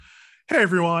Hey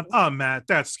everyone, I'm Matt.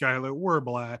 That's Skylar. We're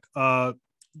Black.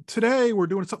 Today we're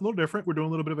doing something a little different. We're doing a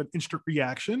little bit of an instant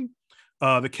reaction.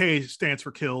 The K stands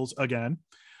for kills again.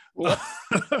 Yep.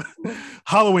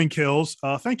 Halloween Kills.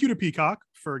 Thank you to Peacock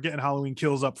for getting Halloween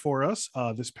Kills up for us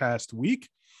this past week.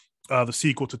 The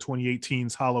sequel to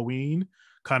 2018's Halloween,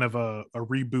 kind of a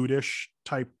rebootish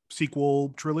type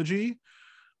sequel trilogy,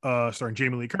 starring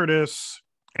Jamie Lee Curtis,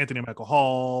 Anthony Michael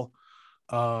Hall,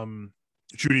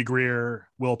 Judy Greer,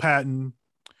 Will Patton,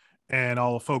 and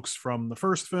all the folks from the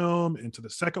first film into the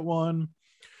second one.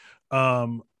 I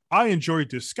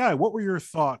enjoyed this. Sky, what were your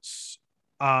thoughts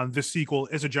on this sequel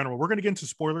as a general? We're going to get into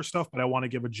spoiler stuff, but I want to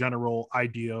give a general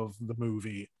idea of the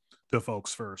movie to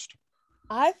folks first.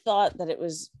 I thought that it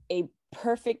was a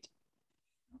perfect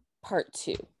part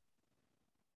two.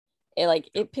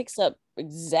 It picks up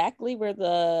exactly where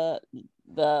the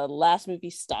last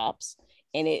movie stops,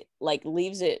 and it like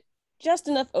leaves it just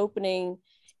enough opening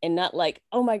and not like,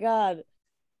 oh my god,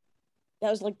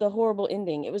 that was like the horrible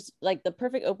ending. It was like the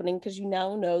perfect opening because you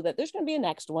now know that there's going to be a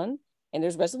next one and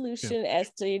there's resolution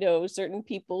as to certain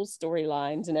people's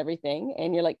storylines and everything,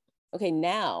 and you're like, okay,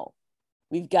 now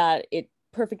we've got it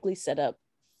perfectly set up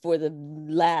for the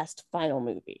last final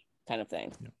movie kind of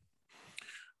thing.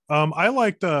 I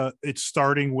liked it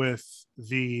starting with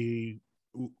the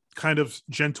kind of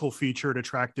gentle featured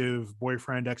attractive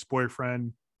boyfriend,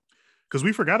 ex-boyfriend, because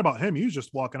we forgot about him. He was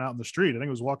just walking out in the street. I think he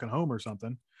was walking home or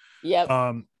something. Yep.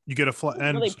 You get a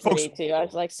and really folks too. I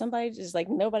was like, somebody just like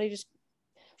nobody just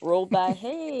rolled by.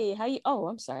 Hey, how you? Oh,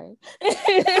 I'm sorry.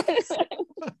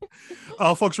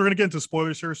 Folks, we're gonna get into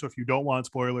spoilers here, so if you don't want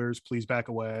spoilers, please back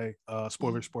away.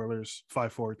 Spoilers.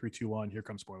 5, 4, 3, 2, 1. Here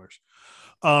comes spoilers.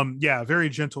 Yeah, very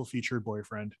gentle featured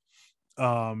boyfriend.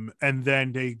 And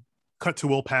then they cut to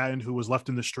Will Patton, who was left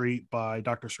in the street by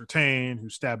Dr. Sertain, who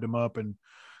stabbed him up and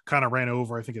kind of ran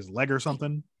over, I think, his leg or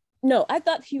something. No, I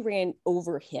thought he ran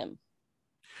over him.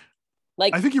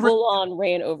 Like, I think he full on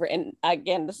ran over. And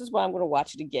again, this is why I'm going to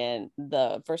watch it again,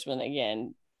 the first one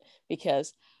again,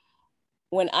 because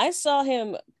when I saw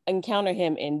him encounter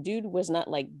him and dude was not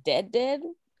like dead,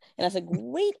 and I was like,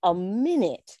 wait a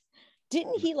minute,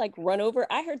 didn't he like run over?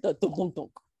 I heard the dunk, dunk,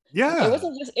 dunk. Yeah,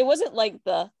 it wasn't like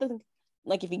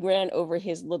like if he ran over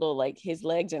his little like his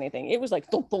legs or anything. It was like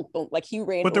dunk, dunk, dunk, like he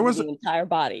ran over the entire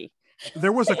body.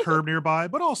 There was a curb nearby,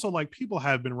 but also like people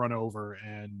have been run over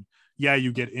and yeah,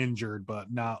 you get injured,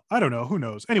 but now I don't know. Who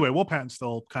knows? Anyway, Will Patton's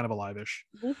still kind of alive-ish.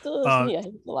 He's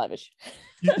alive-ish.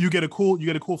 you get a cool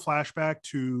flashback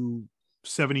to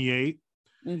 78.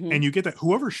 Mm-hmm. And you get that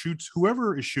whoever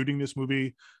is shooting this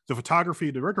movie, the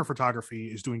director of photography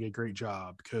is doing a great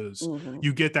job because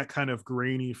you get that kind of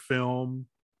grainy film.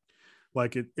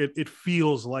 Like it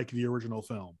feels like the original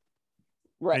film.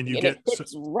 Right. And it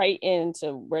fits right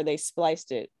into where they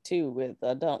spliced it too with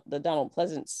the Donald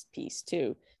Pleasance piece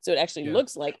too. So it actually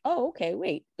looks like, oh, okay,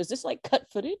 wait, is this like cut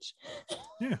footage?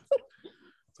 Yeah.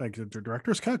 It's like the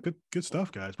director's cut. Good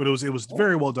stuff, guys. But it was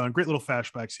very well done. Great little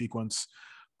flashback sequence.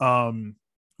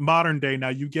 Modern day, now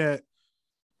you get,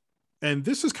 and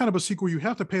this is kind of a sequel, you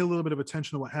have to pay a little bit of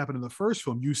attention to what happened in the first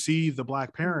film. You see the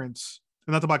black parents,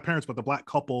 and not the black parents, but the black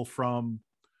couple from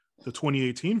the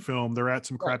 2018 film. They're at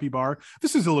some crappy bar.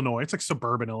 This is Illinois. It's like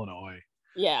suburban Illinois.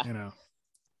 Yeah.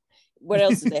 What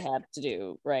else do they have to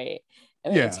do? Right. I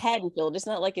mean, it's Haddonfield. It's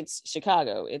not like it's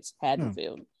Chicago. It's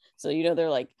Haddonfield. So,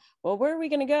 they're like, well, where are we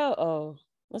going to go? Oh,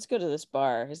 let's go to this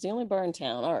bar. It's the only bar in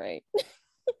town. All right.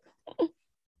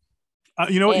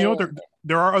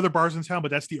 There are other bars in town, but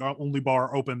that's the only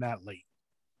bar open that late.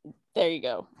 There you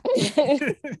go.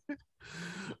 And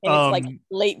it's like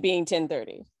late being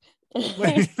 10:30.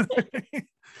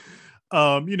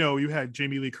 You had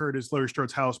Jamie Lee Curtis, Laurie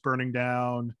Strode's house burning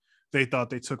down. They thought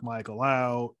they took Michael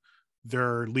out.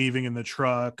 They're leaving in the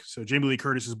truck. So Jamie Lee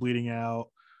Curtis is bleeding out.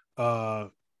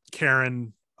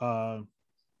 Karen, I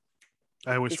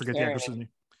always forget the actress's name.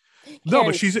 No,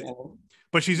 but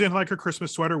she's in like her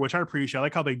Christmas sweater, which I appreciate. I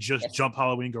like how they just jump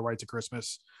Halloween and go right to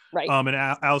Christmas. Right. And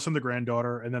Allison, the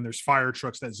granddaughter, and then there's fire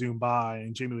trucks that zoom by,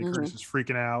 and Jamie Lee Curtis is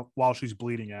freaking out while she's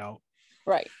bleeding out.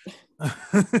 Right.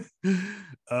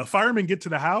 Firemen get to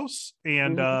the house,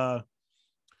 and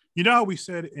you know how we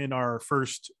said in our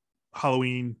first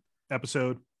Halloween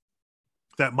episode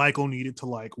that Michael needed to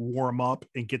like warm up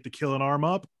and get the killing arm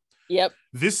up? Yep.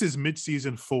 This is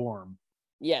mid-season form.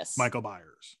 Yes. Michael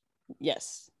Myers.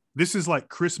 Yes. This is like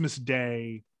Christmas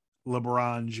Day,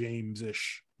 LeBron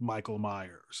James-ish Michael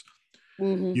Myers.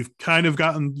 You've kind of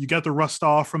you got the rust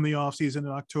off from the offseason in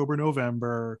October,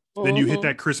 November. Then you hit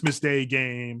that Christmas Day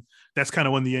game. That's kind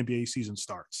of when the NBA season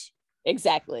starts.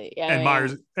 Exactly.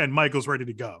 Yeah, and Michael's ready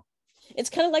to go. It's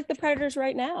kind of like the Predators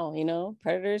right now,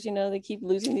 Predators, they keep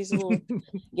losing these little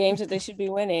games that they should be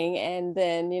winning. And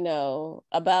then,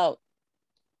 about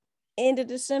end of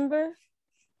December,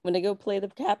 when they go play the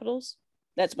Capitals,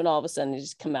 that's when all of a sudden they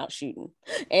just come out shooting.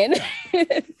 And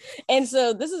and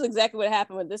so this is exactly what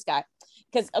happened with this guy.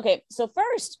 Because, okay, so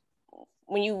first,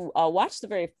 when you watch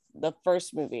the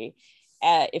first movie,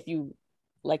 if you,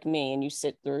 like me, and you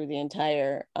sit through the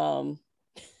entire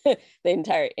the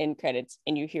entire end credits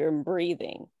and you hear him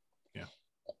breathing,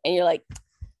 and you're like,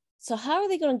 so how are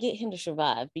they going to get him to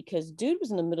survive? Because dude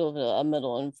was in the middle of a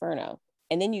middle inferno,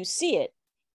 and then you see it,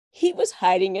 he was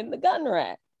hiding in the gun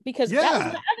rack, because that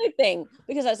was the other thing,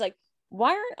 because I was like, why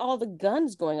aren't all the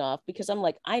guns going off? Because I'm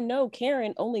like, I know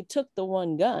Karen only took the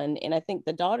one gun, and I think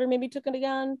the daughter maybe took a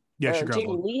gun, or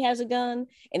Jamie Lee has a gun,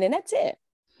 and then that's it.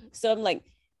 So I'm like,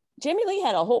 Jamie Lee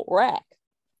had a whole rack.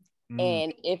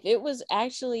 And if it was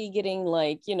actually getting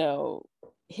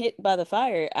hit by the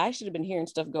fire, I should have been hearing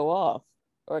stuff go off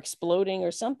or exploding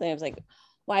or something. I was like,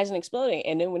 why isn't it exploding?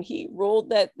 And then when he rolled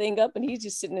that thing up and he's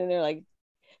just sitting in there like,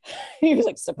 he was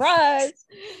like, surprise,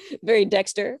 very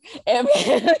Dexter. And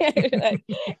the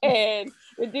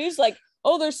dude's like,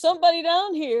 oh, there's somebody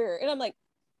down here. And I'm like,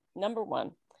 number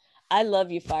one, I love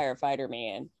you, firefighter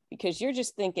man, because you're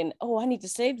just thinking, oh, I need to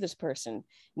save this person,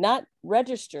 not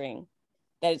registering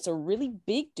that it's a really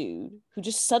big dude who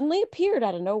just suddenly appeared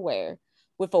out of nowhere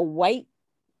with a white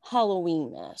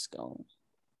Halloween mask on.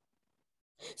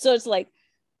 So it's like,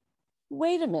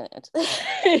 wait a minute.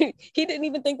 He didn't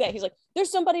even think that. He's like,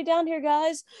 there's somebody down here,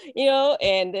 guys,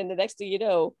 and then the next thing you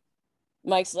know,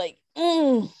 Mike's like,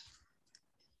 all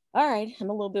right,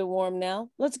 I'm a little bit warm now.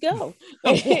 Let's go.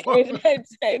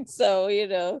 and so,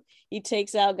 he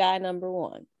takes out guy number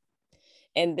one.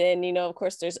 And then, of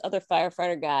course, there's other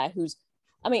firefighter guy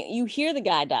you hear the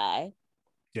guy die.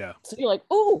 Yeah. So you're like,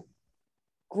 oh,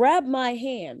 grab my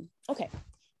hand. Okay.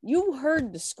 You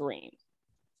heard the scream.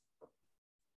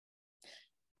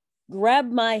 Grab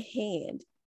my hand.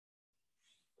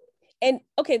 And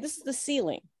okay, this is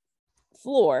the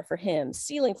floor for him,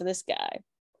 ceiling for this guy.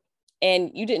 And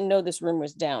you didn't know this room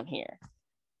was down here.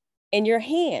 And your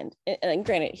hand, and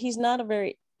granted, I'd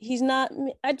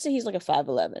say he's like a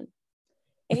 5'11",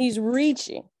 and he's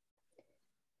reaching.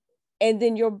 And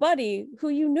then your buddy, who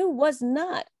you knew was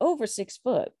not over 6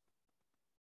 foot,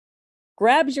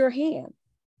 grabs your hand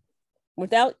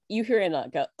without you hearing a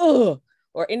go, ugh,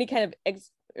 or any kind of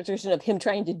exertion of him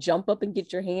trying to jump up and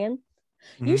get your hand.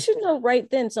 Mm-hmm. You should know right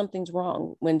then something's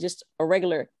wrong when just a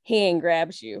regular hand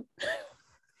grabs you.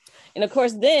 And of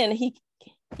course, then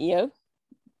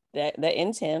that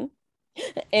ends him.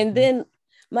 And then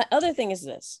my other thing is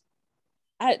this.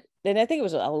 I think it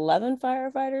was 11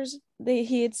 firefighters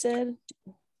he had said,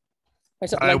 or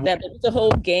something like that. It was a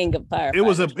whole gang of firefighters. It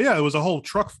was a whole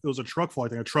truck. It was a truck full, I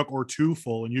think, a truck or two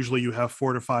full. And usually you have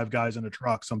 4 to 5 guys in a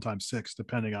truck, sometimes 6,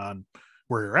 depending on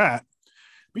where you're at.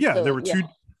 But there were two.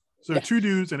 So two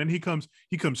dudes, and then he comes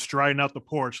striding out the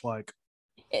porch like,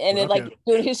 and then like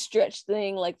doing his stretch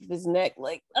thing, like with his neck,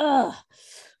 like, I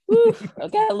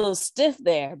got a little stiff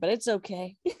there, but it's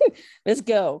okay. Let's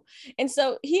go. And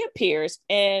so he appears,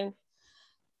 and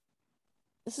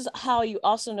this is how you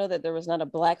also know that there was not a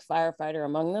black firefighter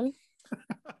among them.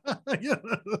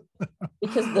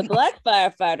 Because the black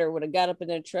firefighter would have got up in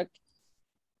their truck,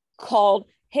 called,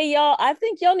 hey, y'all, I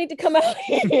think y'all need to come out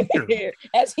here,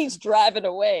 as he's driving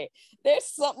away. There's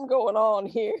something going on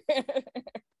here.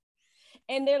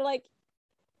 And they're like,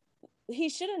 he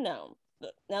should have known.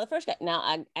 Now, the first guy,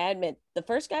 I admit, the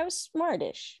first guy was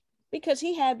smartish because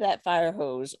he had that fire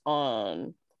hose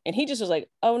on, and he just was like,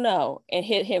 oh no, and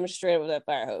hit him straight with that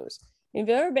fire hose. If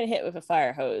you've ever been hit with a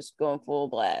fire hose going full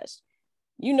blast,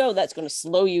 you know that's going to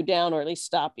slow you down or at least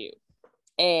stop you.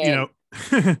 And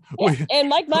and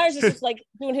Mike Myers is just like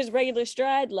doing his regular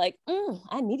stride, like,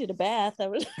 I needed a bath. I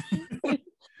was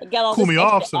got all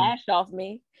this ash off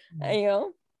me,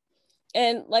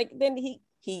 and like then he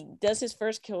does his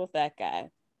first kill with that guy.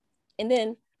 And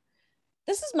then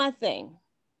this is my thing.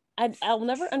 I'll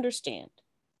never understand.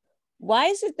 Why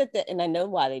is it that and I know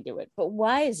why they do it, but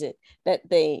why is it that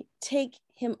they take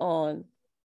him on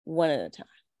one at a time?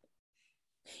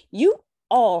 You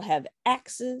all have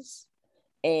axes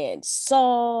and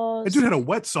saws. The dude had a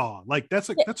wet saw. Like that's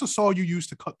a saw you use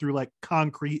to cut through like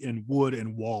concrete and wood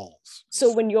and walls.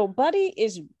 So when your buddy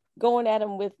is going at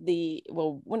him with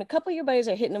when a couple of your buddies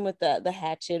are hitting him with the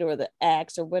hatchet or the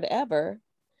axe or whatever,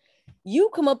 you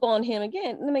come up on him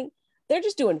again. I mean, they're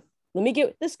just doing, let me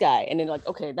get this guy. And then like,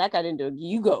 okay, that guy didn't do it.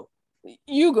 You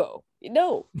go.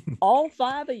 No, all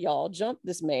 5 of y'all jump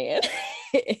this man.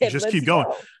 Just keep going.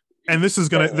 And this is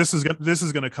gonna So, this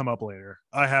is gonna come up later.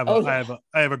 oh yeah.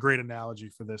 I have a great analogy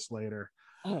for this later.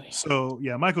 Oh yeah. So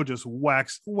yeah, Michael just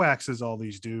waxes all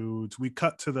these dudes. We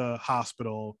cut to the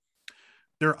hospital.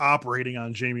 They're operating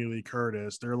on Jamie Lee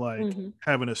Curtis. They're like Mm-hmm.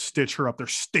 having to stitch her up. They're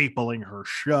stapling her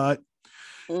shut.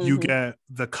 You Mm-hmm. get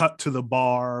the cut to the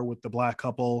bar with the black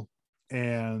couple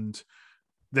and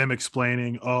them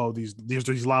explaining, oh, these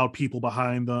loud people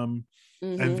behind them.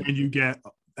 And Mm-hmm. then you get,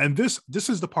 and this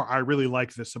is the part I really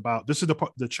like this about. This is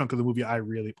the chunk of the movie I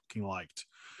really fucking liked.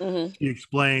 Mm-hmm. He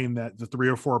explained that the 3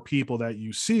 or 4 people that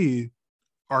you see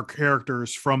are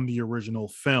characters from the original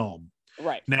film.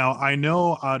 Right. Now, I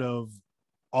know out of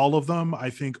all of them, I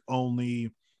think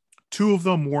only 2 of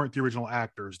them weren't the original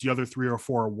actors. The other 3 or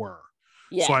 4 were.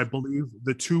 So Yeah. I believe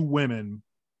the 2 women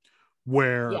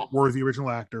Yeah. were the original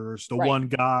actors. The Right. one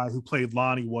guy who played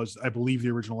Lonnie was, I believe, the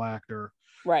original actor.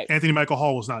 Right. Anthony Michael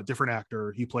Hall was not a different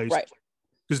actor. He plays Right.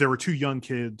 because there were 2 young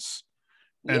kids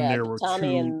and Yeah. there were Tommy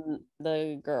 2. and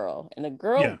the girl. And the Yeah.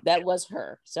 girl, that was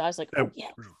her. So I was like, uh, oh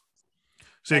yeah. So he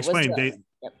That was explained the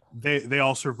yep. they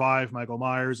all survive Michael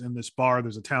Myers in this bar.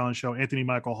 There's a talent show. Anthony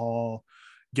Michael Hall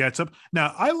gets up.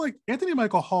 Now I like Anthony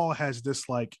Michael Hall has this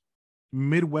like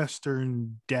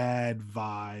Midwestern dad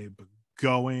vibe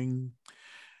going.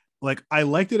 Like I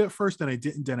liked it at first, then I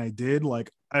didn't, then I did.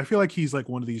 Like I feel like he's like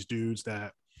one of these dudes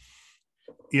that,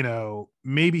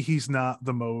 maybe he's not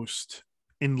the most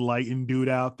enlightened dude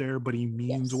out there, but he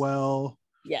means Yes. well.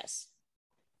 Yes.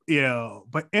 Yeah,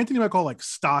 but Anthony Michael like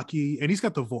stocky, and he's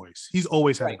got the voice. He's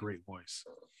always had a Right. great voice.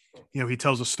 He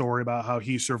tells a story about how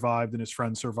he survived and his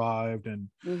friend survived, and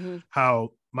Mm-hmm.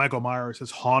 how Michael Myers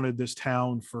has haunted this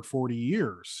town for 40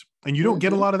 years. And you don't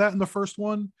get a Mm-hmm. lot of that in the first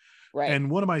one. Right. And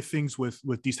one of my things with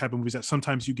these type of movies that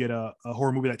sometimes you get a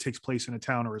horror movie that takes place in a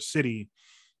town or a city,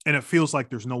 and it feels like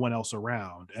there's no one else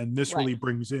around. And this Right. really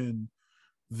brings in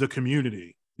the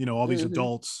community. All these Mm-hmm.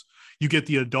 adults. You get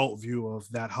the adult view of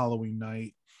that Halloween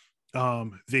night.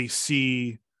 They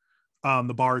see on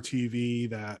the bar TV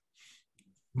that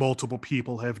multiple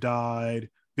people have died.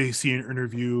 They see an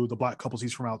interview, the black couple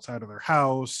sees from outside of their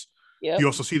house. Yep. You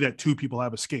also see that 2 people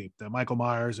have escaped, that Michael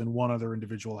Myers and one other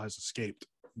individual has escaped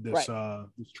this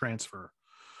this transfer.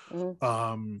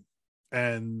 Mm-hmm.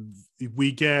 And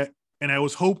we get, and I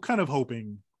was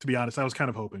hoping, to be honest, I was kind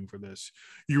of hoping for this.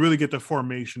 You really get the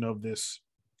formation of this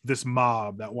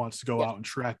mob that wants to go Yep. out and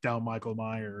track down Michael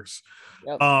Myers.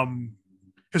 Yep.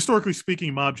 Historically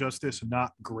speaking, mob justice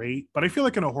not great, but I feel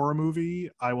like in a horror movie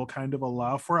I will kind of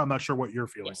allow for it. I'm not sure what your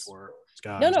feelings Yes. were,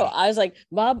 Scott. No, I was like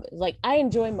I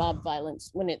enjoy mob violence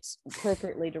when it's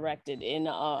appropriately directed in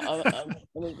a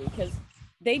movie, because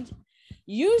they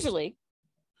usually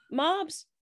mobs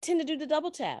tend to do the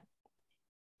double tap,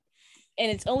 and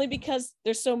it's only because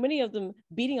there's so many of them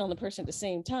beating on the person at the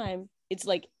same time. It's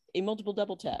like a multiple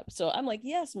double tap. So I'm like,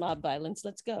 yes, mob violence,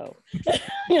 let's go.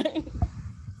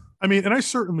 I mean, and I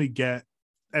certainly get,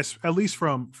 at least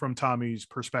from Tommy's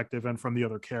perspective and from the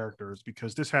other characters,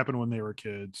 because this happened when they were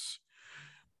kids.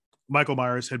 Michael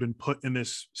Myers had been put in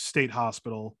this state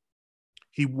hospital.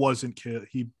 He wasn't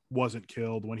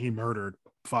killed when he murdered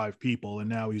 5 people, and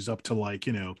now he's up to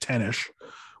 10ish.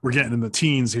 We're getting in the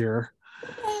teens here.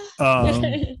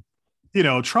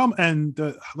 Trauma, and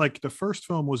the first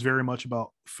film was very much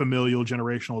about familial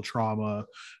generational trauma.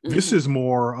 Mm-hmm. This is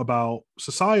more about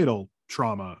societal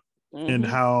trauma. Mm-hmm. And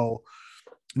how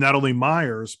not only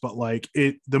Myers, but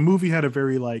the movie had a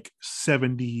very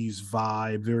 70s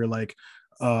vibe, very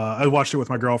I watched it with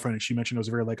my girlfriend and she mentioned it was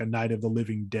very a Night of the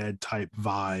Living Dead type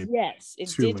vibe. Yes, it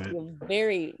did feel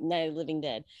very Night of the Living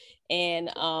Dead. And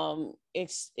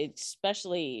it's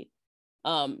especially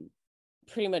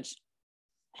pretty much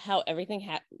how everything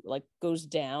goes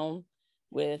down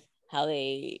with how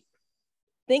they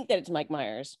think that it's Mike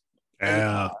Myers.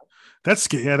 Yeah,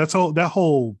 that's all. That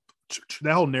whole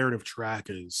narrative track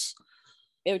is.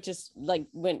 It just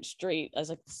went straight. I was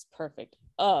like, this is perfect.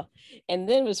 And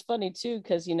then it was funny too,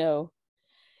 because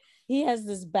he has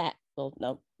this bat. Well,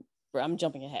 no, I'm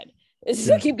jumping ahead.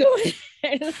 So keep going.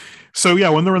 So yeah,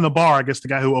 when they're in the bar, I guess the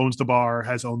guy who owns the bar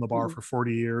has owned the bar for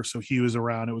 40 years. So he was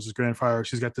around. It was his grandfather.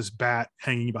 She's got this bat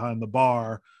hanging behind the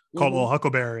bar called Old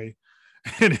Huckleberry.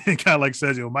 And it kind of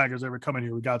says, Mike is ever coming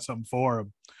here, we got something for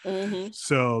him. Mm-hmm.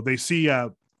 So they see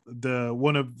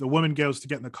one of the women goes to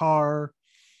get in the car.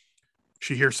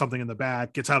 She hears something in the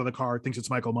back, gets out of the car, thinks it's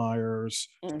Michael Myers.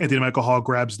 Mm-hmm. Anthony Michael Hall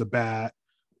grabs the bat.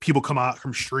 People come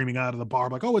streaming out of the bar,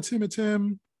 like, oh, it's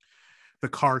him. The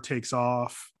car takes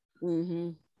off,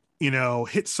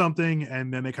 hits something,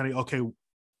 and then they kind of, okay,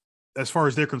 as far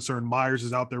as they're concerned, Myers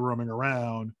is out there roaming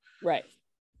around. Right.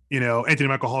 Anthony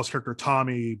Michael Hall's character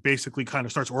Tommy basically kind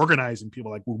of starts organizing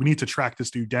people like, well, we need to track this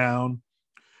dude down.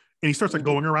 And he starts like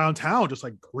going around town, just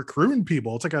like recruiting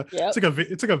people. It's like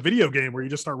a video game where you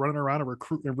just start running around and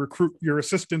recruit your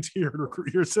assistants here and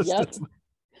recruit your assistants.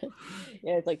 Yep.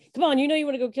 Yeah, it's like, come on, you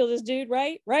want to go kill this dude,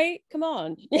 right? Come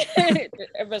on.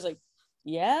 Everybody's like,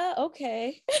 yeah,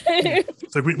 okay.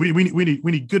 It's like we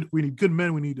need good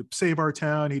men. We need to save our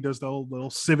town. He does the whole little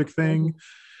civic thing,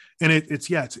 and it's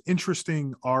an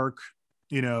interesting arc.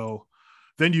 Then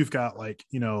you've got like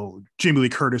Jamie Lee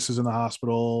Curtis is in the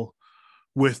hospital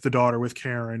with the daughter, with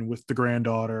Karen, with the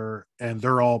granddaughter, and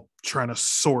they're all trying to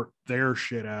sort their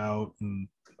shit out. And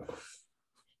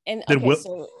okay,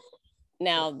 so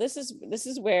now this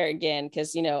is where, again,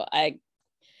 because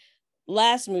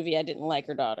last movie I didn't like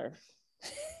her daughter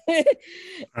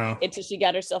until she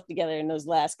got herself together in those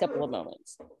last couple of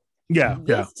moments.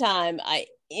 This time I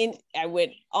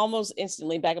went almost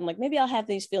instantly back. I'm like, maybe I'll have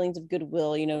these feelings of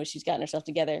goodwill, she's gotten herself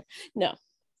together. No.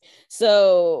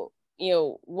 So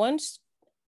once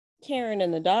Karen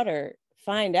and the daughter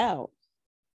find out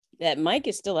that Mike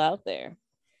is still out there,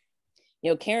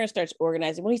 Karen starts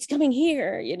organizing. Well, he's coming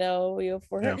here,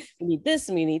 for her. We need this,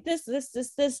 and we need this.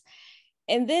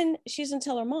 And then she's gonna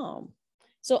tell her mom.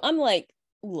 So I'm like,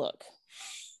 look,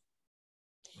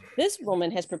 this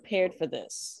woman has prepared for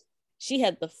this. She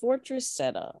had the fortress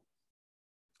set up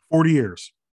 40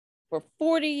 years. For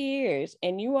 40 years,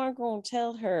 and you aren't gonna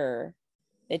tell her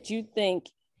that you think,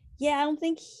 yeah, I don't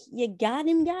think you got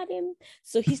him.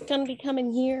 So he's going to be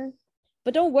coming here.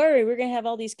 But don't worry, we're going to have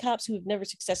all these cops who have never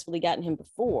successfully gotten him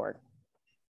before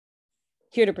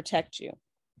here to protect you.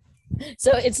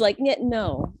 So it's like, yeah,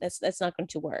 no, that's not going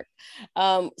to work.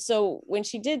 So when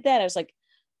she did that, I was like,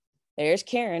 there's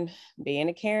Karen being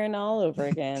a Karen all over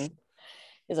again.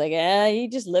 It's like, you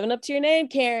just living up to your name,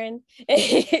 Karen.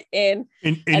 and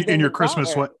in your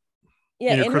Christmas sweater.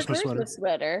 Yeah, in her Christmas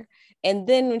sweater. And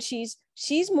then when she's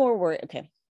more worried, okay.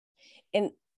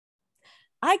 And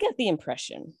I got the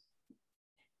impression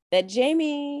that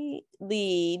Jamie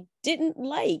Lee didn't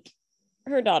like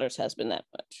her daughter's husband that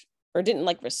much, or didn't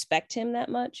like respect him that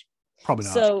much. Probably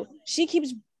not. So she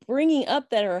keeps bringing up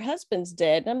that her husband's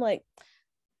dead. And I'm like,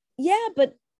 yeah,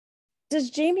 but does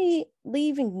Jamie Lee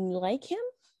even like him?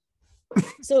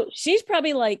 So she's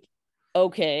probably like,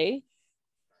 okay,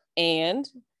 and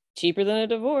cheaper than a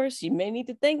divorce. You may need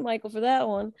to thank Michael for that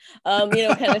one. Kind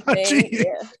of thing.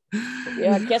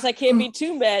 Yeah, I guess I can't be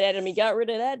too mad at him. He got rid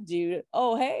of that dude.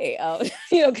 Oh, hey,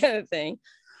 kind of thing.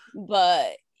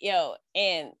 But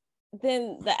and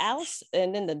then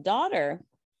the daughter,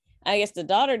 I guess the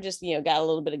daughter just got a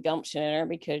little bit of gumption in her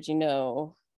because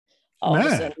all of a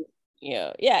sudden,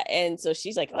 and so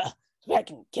she's like, well, I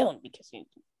can kill him because he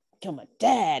killed my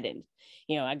dad, and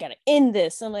I gotta end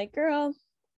this. I'm like, girl,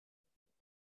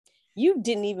 you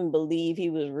didn't even believe he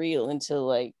was real until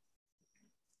like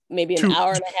maybe an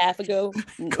hour and a half ago,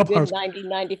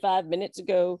 95 minutes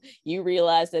ago. You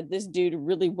realized that this dude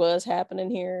really was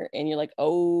happening here, and you're like,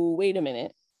 oh, wait a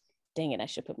minute, dang it, I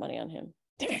should put money on him.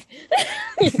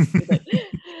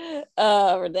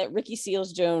 Or that Ricky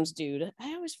Seals Jones dude,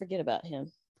 I always forget about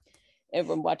him.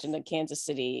 Everyone watching the Kansas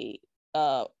City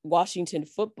Washington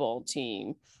football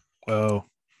team. Oh,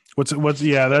 that's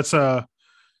Rams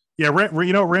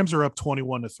are up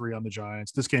 21-3 on the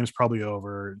Giants. This game's probably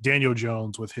over. Daniel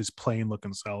Jones with his plain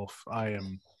looking self.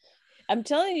 I'm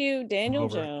telling you, Daniel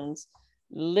Jones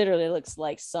literally looks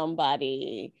like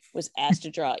somebody was asked to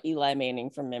draw Eli Manning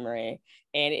from memory.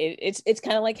 And it's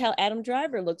kind of like how Adam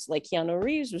Driver looks like Keanu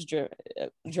Reeves was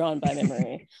drawn by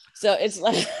memory. So it's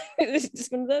like, it's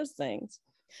just one of those things.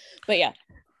 But yeah,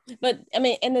 but I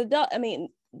mean, and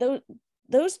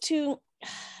those two,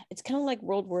 it's kind of like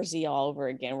World War Z all over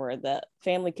again, where the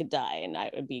family could die and I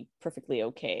would be perfectly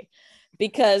okay.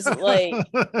 Because like,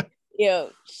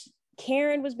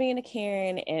 Karen was being a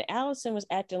Karen and Allison was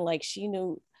acting like she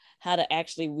knew how to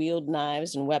actually wield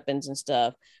knives and weapons and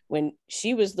stuff when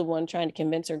she was the one trying to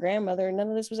convince her grandmother none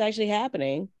of this was actually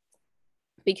happening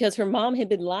because her mom had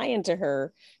been lying to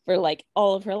her for like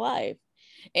all of her life.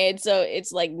 And so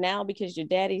it's like now because your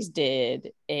daddy's dead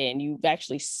and you've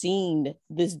actually seen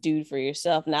this dude for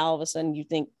yourself, now all of a sudden you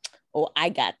think, oh, I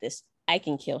got this, I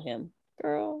can kill him.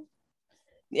 Girl,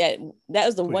 yeah, that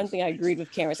was the one thing I agreed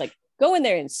with Karen. It's like, go in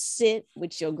there and sit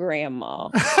with your grandma.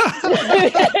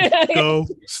 Go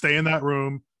stay in that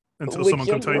room until someone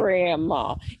comes tell you.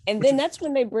 Grandma. And then that's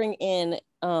when they bring in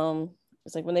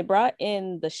it's like when they brought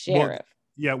in the sheriff.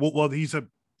 Well, he's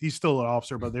still an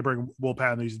officer, but they bring Will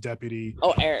Patton, he's a deputy.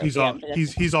 Oh, Eric. He's all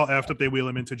effed up. They wheel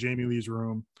him into Jamie Lee's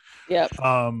room. Yep.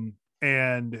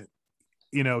 And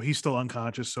he's still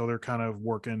unconscious, so they're kind of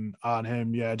working on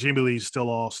him. Yeah, Jamie Lee's still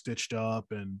all stitched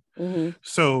up, and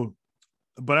so.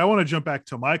 But I want to jump back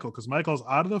to Michael, because Michael's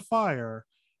out of the fire,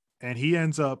 and he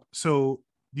ends up. So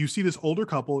you see this older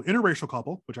couple, interracial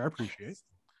couple, which I appreciate,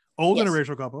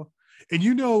 interracial couple, and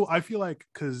I feel like,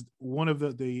 because one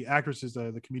of the actresses,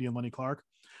 the comedian Lenny Clark,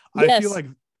 I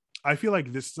feel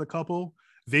like this is a couple.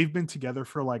 They've been together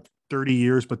for like 30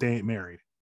 years, but they ain't married.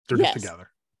 They're just together.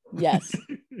 Yes.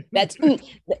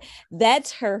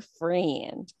 That's her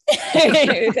friend.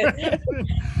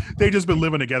 They just been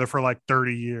living together for like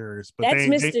 30 years. But that's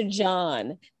Mr.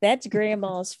 John. That's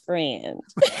grandma's friend.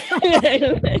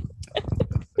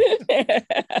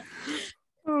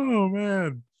 Oh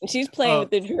man. She's playing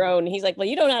with the drone. He's like, well,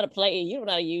 you don't know how to play it, you don't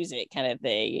know how to use it, kind of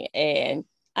thing. And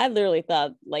I literally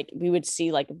thought like we would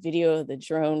see like a video of the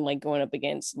drone like going up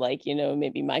against like,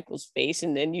 maybe Michael's face,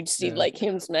 and then you'd see like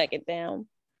him smack it down.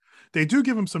 They do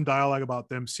give him some dialogue about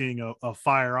them seeing a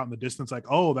fire out in the distance, like,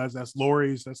 oh, that's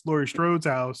Laurie Strode's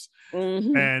house.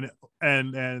 And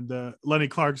Lenny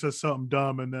Clark says something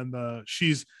dumb, and then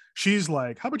she's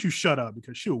like, how about you shut up,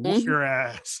 because she'll whoop your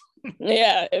ass.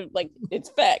 Yeah, it's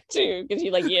fact too, because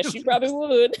you're like, yeah, she probably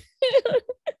would.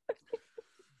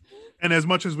 And as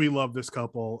much as we love this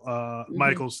couple,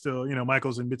 Michael's still,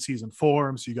 Michael's in mid-season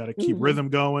form, so you got to keep rhythm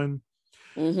going.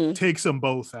 Takes them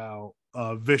both out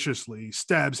viciously,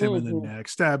 stabs him in the neck,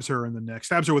 stabs her in the neck,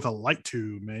 stabs her with a light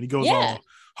tube, man. He goes all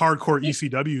hardcore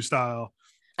ECW style.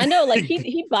 I know, like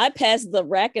he bypassed the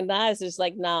rack and knives. It's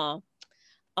like, nah,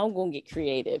 I'm gonna get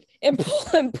creative and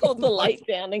pull the light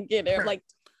down and get her. Like,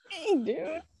 dang,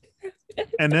 dude.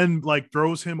 And then like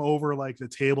throws him over like the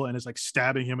table and is like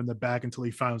stabbing him in the back until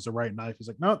he finds the right knife. He's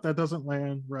like, no, that doesn't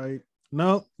land right.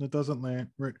 No, that doesn't land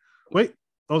right. Wait,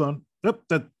 hold on. Yep,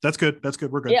 that's good. That's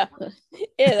good. We're good. Yeah.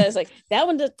 That's like that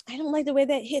one. I don't like the way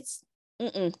that hits.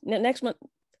 Next one.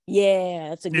 Yeah,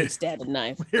 that's a good stabbing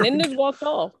knife. And then just walked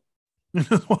off.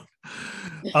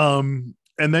 And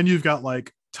then you've got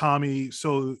like Tommy.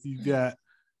 So you got,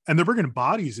 and they're bringing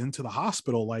bodies into the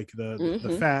hospital, like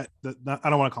the fat. I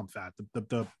don't want to call him fat.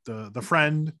 The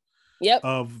friend. Yep.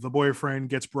 Of the boyfriend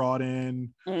gets brought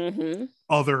in.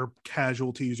 Other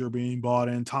casualties are being brought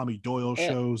in. Tommy Doyle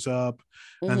shows up,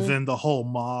 and then the whole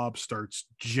mob starts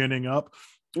ginning up.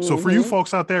 So for you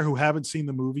folks out there who haven't seen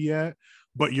the movie yet,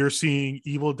 but you're seeing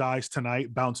Evil Dies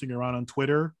Tonight bouncing around on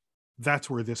Twitter, that's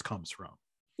where this comes from.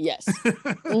 Yes.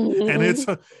 And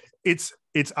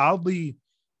it's oddly,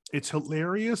 it's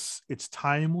hilarious, it's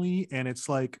timely, and it's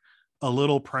like a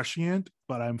little prescient,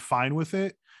 but I'm fine with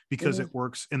it, because it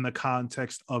works in the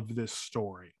context of this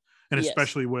story. And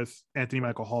especially with Anthony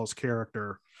Michael Hall's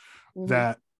character,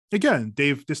 that again,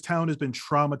 this town has been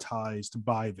traumatized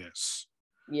by this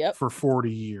for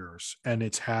 40 years, and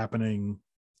it's happening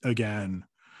again.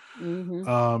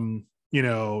 Judy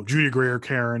Greer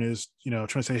Karen is, trying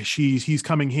to say he's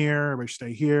coming here, we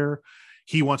stay here.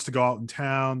 He wants to go out in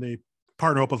town. They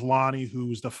partner up with Lonnie,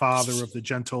 who's the father of the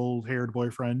gentle haired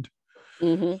boyfriend.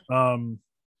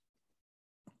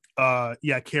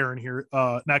 Karen here,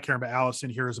 not Karen, but Allison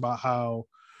hears about how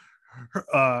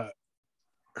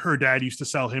her dad used to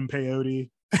sell him peyote.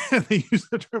 And they used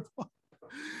to triple.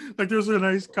 Like there's a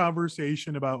nice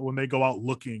conversation about when they go out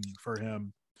looking for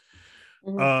him.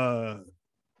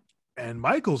 And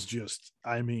Michael's just,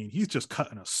 he's just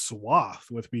cutting a swath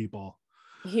with people.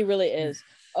 He really is.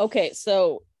 Okay,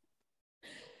 so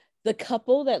the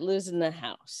couple that lives in the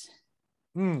house,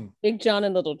 Big John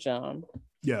and Little John.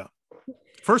 Yeah.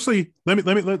 Firstly, let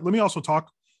me also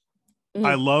talk.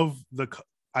 I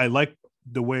like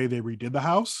the way they redid the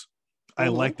house. I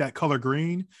like that color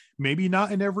green. Maybe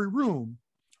not in every room,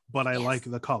 but I like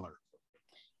the color.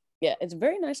 Yeah, it's a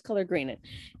very nice color green.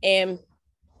 And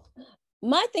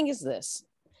my thing is this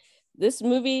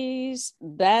movie's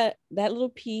that little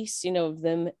piece, of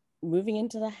them moving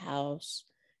into the house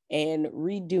and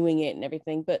redoing it and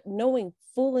everything, but knowing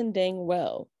full and dang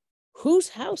well whose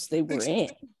house they were in.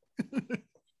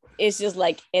 It's just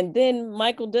like, and then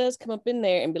Michael does come up in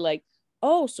there and be like,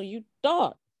 oh, so you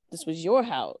thought this was your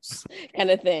house, kind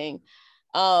of thing.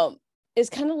 It's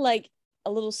kind of like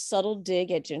a little subtle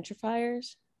dig at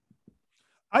gentrifiers.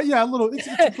 A little.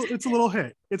 It's a little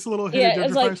hit. It's a little hit. Yeah,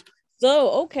 it's like,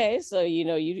 so okay, so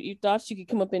you thought you could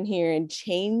come up in here and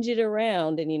change it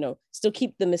around, and still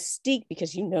keep the mystique,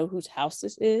 because you know whose house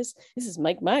this is. This is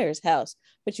Mike Myers' house.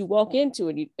 But you walk into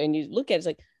it and you look at it, it's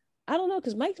like, I don't know,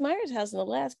 because Mike Myers' house in the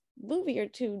last movie or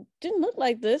two didn't look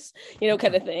like this,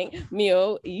 kind of thing.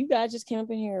 You guys just came up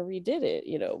in here and redid it,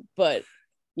 but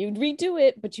you redo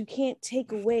it, but you can't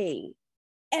take away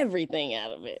everything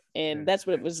out of it. And that's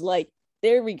what it was like.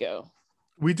 There we go.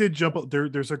 We did jump there.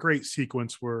 There's a great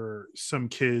sequence where some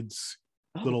kids,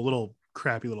 Oh, little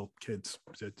crappy little kids,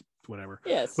 whatever.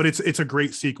 yes. But it's a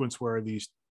great sequence where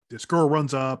this girl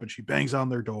runs up and she bangs on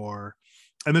their door,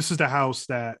 and this is the house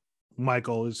that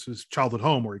Michael is his childhood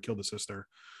home where he killed his sister,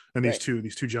 and Right.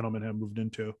 these two gentlemen have moved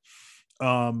into.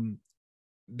 Um,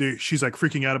 she's like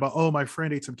freaking out about, oh, my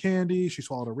friend ate some candy. She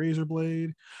swallowed a razor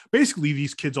blade. Basically,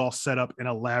 these kids all set up an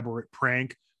elaborate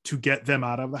prank to get them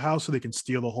out of the house so they can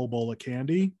steal the whole bowl of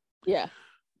candy. Yeah.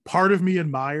 Part of me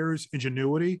admires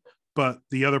ingenuity, but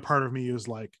the other part of me is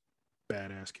like,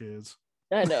 badass kids.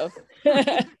 I know.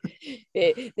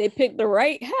 They picked the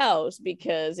right house,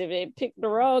 because if they picked the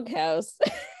wrong house,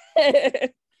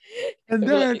 And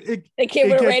then they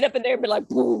came it right up in there and be like,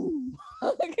 boom.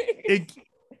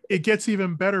 it gets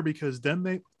even better because then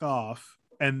they off,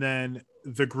 and then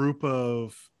the group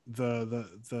of the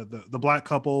black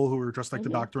couple who are dressed like the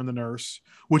doctor and the nurse,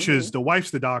 which is the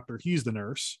wife's the doctor, he's the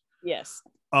nurse. Yes.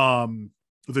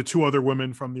 The two other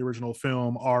women from the original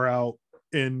film are out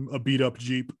in a beat up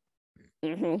Jeep.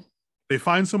 They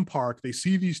find some park, they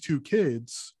see these two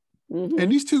kids,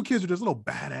 and these two kids are just little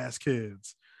badass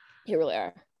kids. They really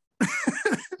are.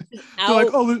 They're like,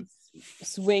 oh,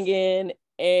 swinging,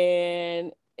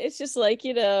 and it's just like,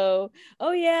 oh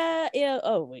yeah,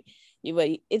 oh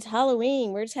wait, it's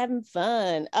Halloween, we're just having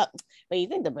fun. Oh, but you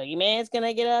think the boogeyman's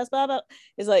gonna get us? Blah blah.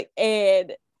 It's like,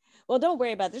 and well, don't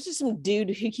worry about it. There's just some dude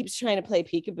who keeps trying to play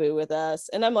peekaboo with us,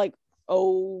 and I'm like,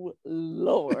 oh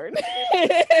Lord.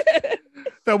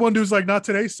 That one dude's like, not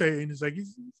today, Satan. He's like,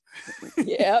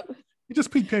 yep. He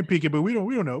just peekaboo. We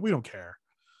don't know. We don't care.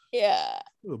 Yeah.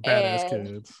 Little badass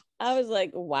kids. I was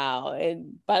like, wow.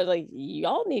 And but I was like,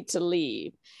 y'all need to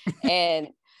leave. And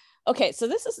okay, so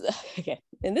this is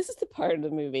the part of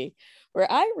the movie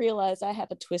where I realized I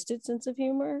have a twisted sense of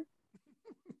humor,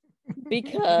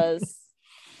 because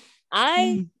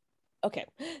okay,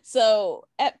 so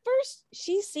at first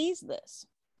she sees this.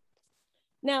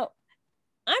 Now,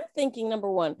 I'm thinking,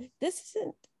 number one, this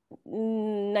isn't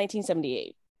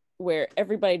 1978 where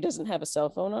everybody doesn't have a cell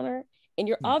phone on her, and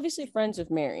you're obviously friends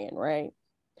with Marion, right?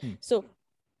 So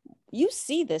you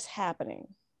see this happening.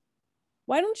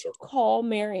 Why don't you call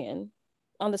Marion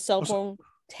on the cell phone,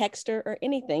 text her or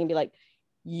anything, and be like,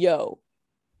 yo,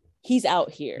 he's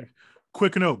out here.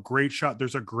 Quick note, great shot.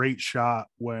 There's a great shot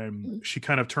when she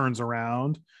kind of turns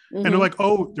around and they're like,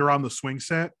 oh, they're on the swing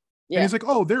set. Yeah. And he's like,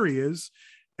 oh, there he is.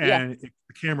 And the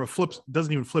camera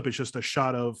doesn't even flip. It's just a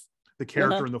shot of the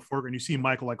character in the foreground. You see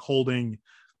Michael like holding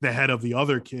the head of the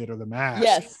other kid or the mask.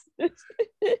 Yes.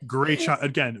 Great shot.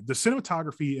 Again, the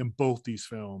cinematography in both these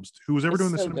films, who's ever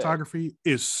doing the cinematography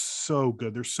is so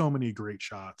good. There's so many great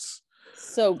shots.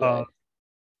 So good.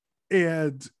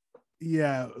 And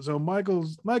yeah, so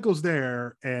Michael's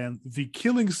there, and the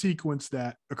killing sequence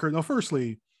that occurred. Now,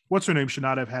 firstly, what's her name should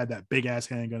not have had that big ass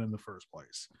handgun in the first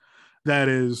place. That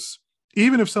is,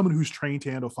 even if someone who's trained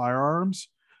to handle firearms,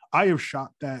 I have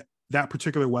shot that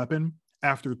particular weapon.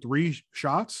 After 3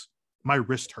 shots, my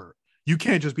wrist hurt. You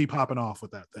can't just be popping off with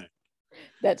that thing.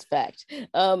 That's fact.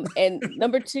 And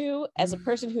number 2, as a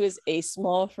person who is a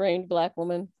small framed Black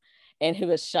woman and who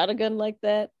has shot a gun like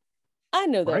that, I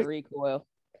know that recoil.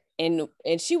 And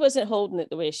she wasn't holding it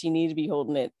the way she needed to be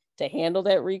holding it to handle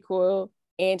that recoil.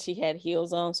 And she had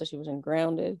heels on, so she wasn't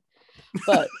grounded.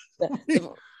 But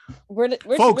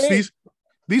folks,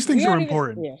 these things are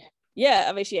important. Yeah,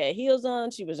 I mean, she had heels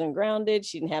on, she was ungrounded,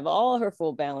 she didn't have all her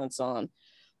full balance on.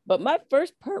 But my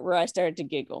first part where I started to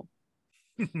giggle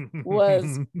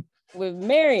was with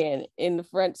Marion in the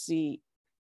front seat.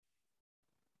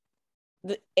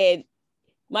 And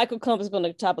Michael comes up on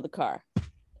the top of the car.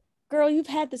 Girl, you've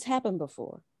had this happen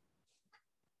before.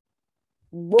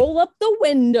 Roll up the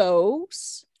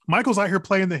windows. Michael's out here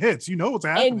playing the hits. You know what's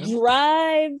happening. And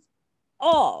drive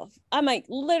off. I'm like,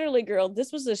 literally, girl,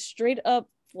 this was a straight up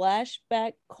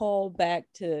flashback call back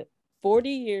to 40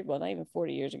 years, well, not even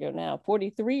 40 years ago now,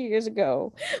 43 years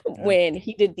ago, when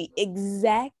he did the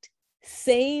exact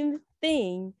same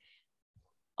thing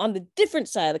on the different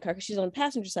side of the car, because she's on the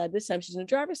passenger side this time, she's on the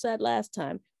driver's side last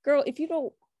time. Girl, if you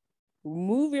don't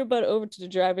move your butt over to the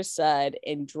driver's side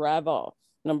and drive off,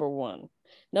 number 1.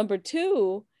 Number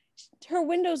 2, her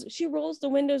windows, she rolls the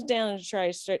windows down and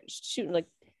tries to start shooting. Like,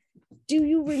 do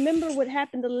you remember what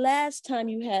happened the last time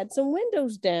you had some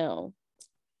windows down?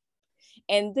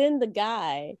 And then the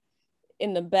guy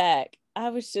in the back, I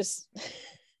was just,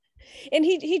 and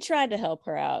he tried to help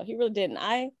her out. He really didn't.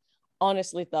 I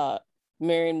honestly thought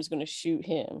Marion was going to shoot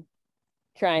him,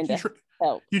 trying to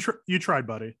help. You tried,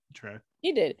 buddy. You tried.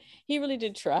 He did. He really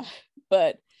did try.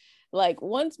 But like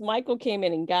once Michael came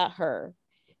in and got her,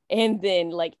 and then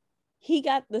like he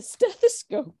got the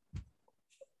stethoscope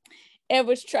and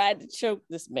was trying to choke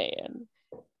this man.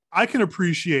 I can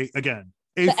appreciate, again,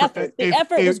 The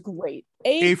effort was great.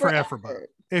 A for effort.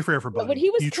 A for effort, buddy. But when he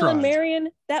was killing tried. Marion,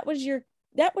 that was your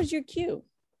cue.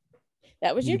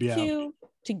 That was your cue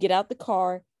to get out the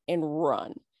car and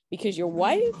run, because your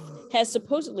wife has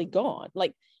supposedly gone.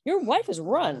 Like, your wife has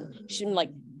run.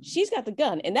 She's got the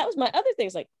gun. And that was my other thing.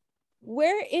 It's like,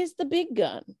 where is the big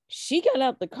gun? She got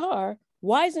out the car.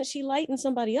 Why isn't she lighting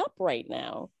somebody up right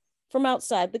now from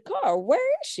outside the car? Where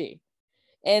is she?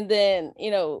 And then,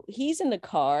 he's in the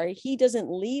car. He doesn't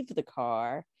leave the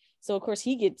car. So of course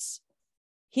he gets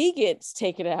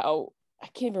taken out. I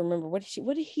can't even remember what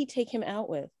did he take him out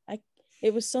with?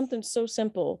 It was something so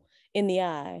simple, in the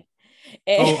eye.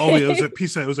 It was a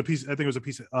piece. I think it was a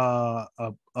piece.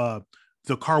 The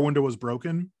car window was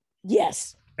broken.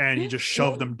 Yes. And he just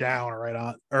shoved them down right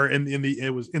on, or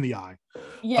it was in the eye.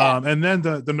 Yeah. And then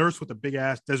the nurse with the big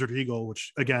ass Desert Eagle,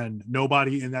 which again,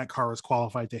 nobody in that car is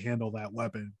qualified to handle that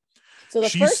weapon. So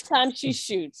first time she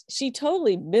shoots, she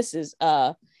totally misses,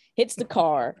 hits the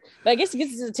car, but I guess it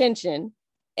gets his attention.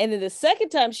 And then the second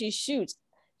time she shoots,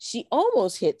 she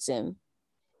almost hits him.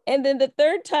 And then the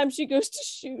third time she goes to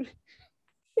shoot,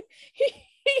 he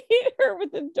hit her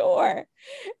with the door.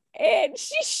 And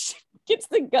she gets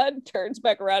the gun, turns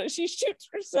back around, and she shoots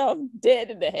herself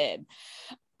dead in the head.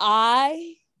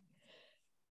 I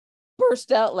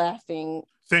burst out laughing.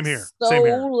 Same here.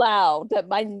 So loud that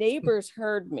my neighbors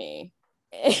heard me.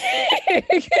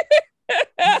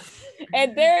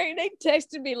 And they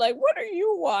texted me like, "What are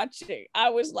you watching?" I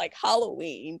was like,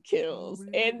 "Halloween Kills."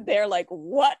 And they're like,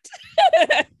 "What?"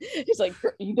 He's like,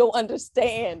 "You don't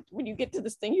understand. When you get to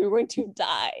this thing, you're going to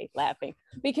die," laughing,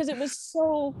 because it was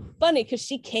so funny, because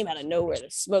she came out of nowhere. The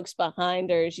smoke's behind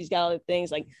her. She's got all the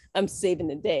things like, "I'm saving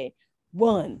the day."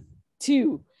 1,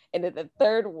 2, and then the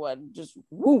third one just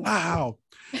woo. Wow.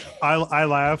 I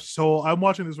laughed. So I'm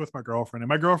watching this with my girlfriend, and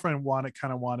my girlfriend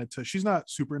wanted to, she's not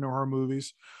super into horror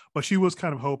movies, but she was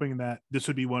kind of hoping that this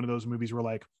would be one of those movies where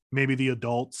like maybe the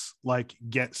adults like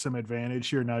get some advantage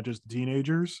here, not just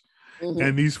teenagers. Mm-hmm.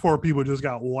 And these 4 people just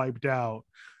got wiped out.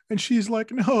 And she's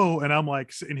like, "No." And I'm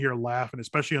like sitting here laughing,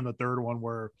 especially on the third one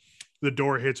where the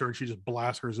door hits her and she just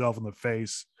blasts herself in the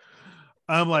face.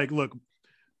 I'm like, look,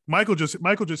 Michael just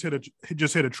hit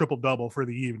a triple double for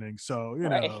the evening, so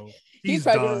he's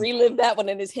probably gonna relive that one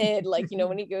in his head, like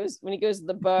when he goes to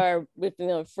the bar with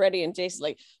Freddie and Jason,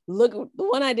 like, "Look, the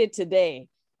one I did today,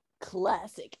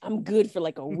 classic. I'm good for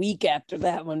like a week after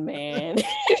that one, man."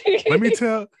 Let me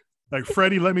tell you,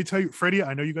 Freddie,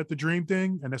 I know you got the dream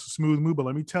thing and that's a smooth move, but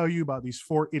let me tell you about these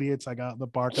 4 idiots I got in the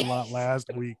parking lot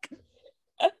last week.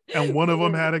 And one of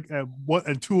them had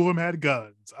and 2 of them had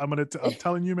guns. I'm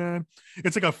telling you, man,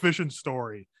 it's like a fishing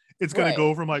story. It's gonna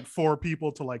go from like 4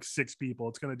 people to like 6 people.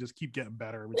 It's gonna just keep getting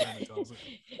better every time it tells it.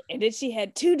 And then she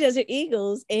had 2 Desert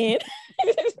Eagles and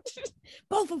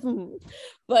both of them.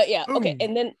 But yeah, okay.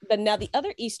 And then now the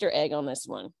other Easter egg on this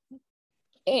one.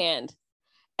 And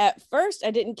at first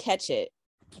I didn't catch it.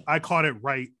 I caught it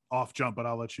right off jump, but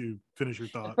I'll let you finish your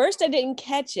thought. At first I didn't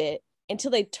catch it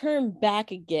until they turned back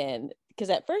again. Because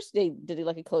at first they did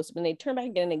like a close up, and they turned back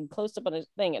again and they closed up on his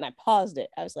thing, and I paused it.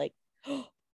 I was like, "Oh,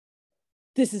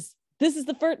 this is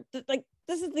the first, like,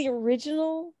 this is the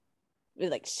original,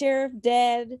 like, sheriff,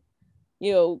 dad,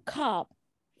 cop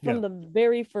from the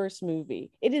very first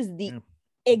movie. It is the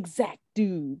exact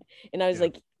dude." And I was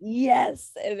like,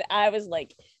 "Yes!" And I was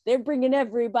like, "They're bringing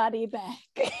everybody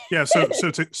back." Yeah.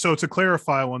 So to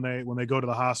clarify, when they go to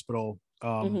the hospital,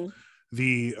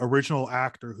 the original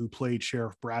actor who played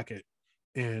Sheriff Brackett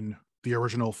in the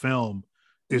original film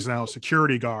is now a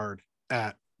security guard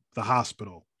at the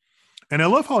hospital. And I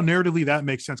love how narratively that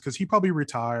makes sense, because he probably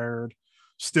retired,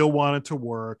 still wanted to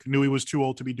work, knew he was too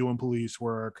old to be doing police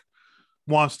work,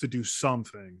 wants to do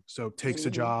something, so takes a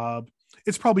job.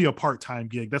 It's probably a part-time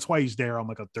gig. That's why he's there on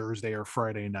like a Thursday or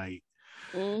Friday night.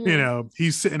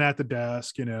 He's sitting at the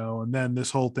desk, and then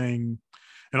this whole thing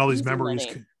and all these memories.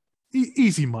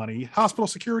 Easy money. Hospital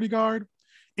security guard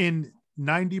in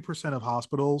 90% of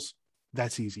hospitals,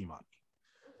 that's easy money.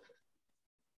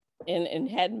 In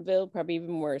Haddonfield, probably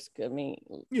even worse. I mean,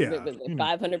 with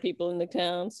 500 people in the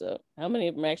town, so how many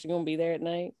of them are actually going to be there at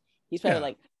night? He's probably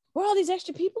like, "What are all these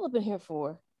extra people up in here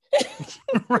for?"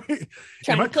 Right.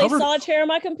 Trying to play solitaire on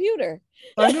my computer.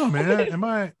 I know, man.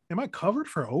 Am I covered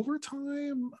for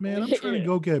overtime? Man, I'm trying to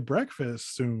go get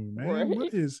breakfast soon, man. Right.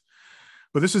 What is...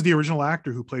 But this is the original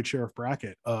actor who played Sheriff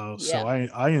Brackett. So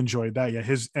I enjoyed that. Yeah,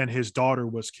 his daughter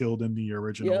was killed in the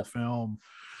original film.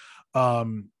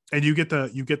 And you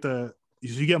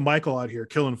get Michael out here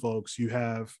killing folks. You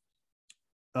have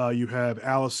You have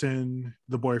Allison,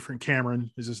 the boyfriend,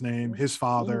 Cameron is his name, his Mm-hmm.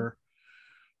 father,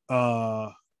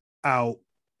 out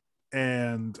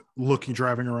and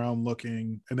driving around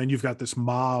looking. And then you've got this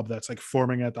mob that's like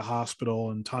forming at the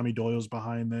hospital, and Tommy Doyle's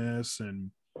behind this.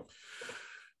 And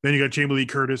then you got Jamie Lee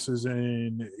Curtis is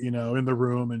in the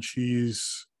room, and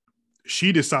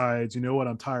she decides, you know what,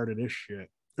 I'm tired of this shit.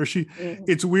 Or Mm-hmm.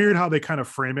 it's weird how they kind of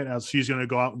frame it as she's going to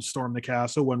go out and storm the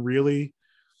castle, when really,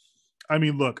 I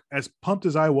mean, look, as pumped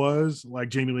as I was, like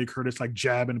Jamie Lee Curtis, like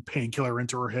jabbing painkiller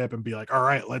into her hip and be like, all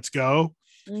right, let's go.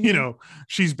 Mm-hmm.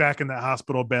 She's back in that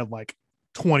hospital bed like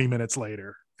 20 minutes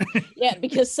later. Yeah,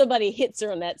 because somebody hits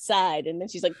her on that side, and then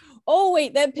she's like, "Oh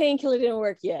wait, that painkiller didn't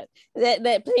work yet.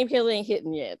 That painkiller ain't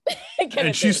hitting yet." And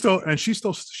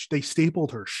they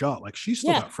stapled her shut. Like she's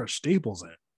still got fresh staples in.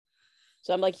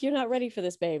 So I'm like, "You're not ready for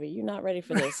this, baby. You're not ready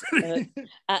for this.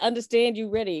 I understand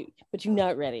you ready, but you're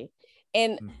not ready."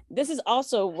 And this is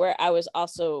also where I was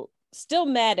also still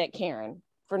mad at Karen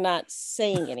for not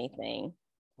saying anything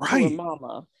to her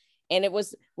mama. And it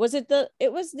was Allison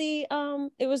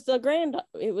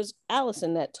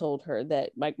that told her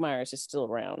that Mike Myers is still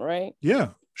around, right?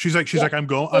 Yeah. She's like, I'm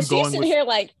going sitting here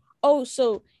like, oh,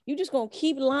 so you just gonna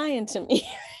keep lying to me.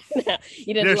 Now,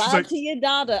 you didn't lie to your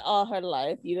daughter all her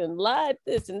life. You didn't lie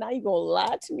this, and now you're gonna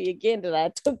lie to me again that I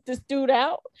took this dude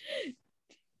out.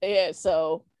 Yeah,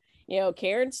 so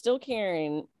Karen's still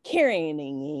carrying,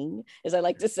 as I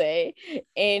like to say,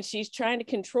 and she's trying to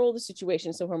control the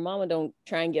situation so her mama don't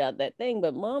try and get out that thing.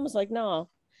 But mom was like, no,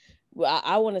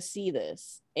 I want to see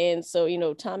this. And so,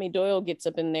 Tommy Doyle gets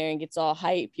up in there and gets all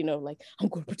hype, like, I'm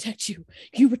going to protect you.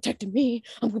 You protected me.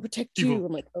 I'm going to protect you.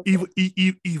 I'm like, okay.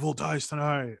 Evil dies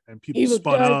tonight. And people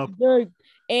spun up.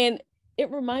 And it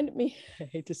reminded me, I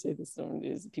hate to say this,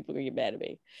 people are going to get mad at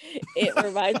me. It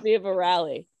reminds me of a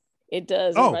rally. It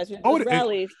does. It reminds me of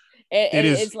rallies. And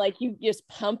it's like you just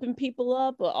pumping people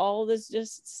up with all this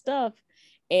just stuff.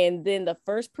 And then the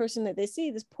first person that they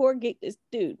see, this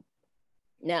dude.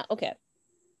 Now, okay,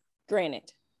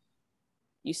 granted,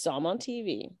 you saw him on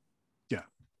TV. Yeah.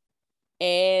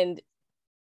 And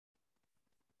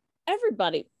I'm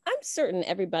certain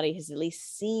everybody has at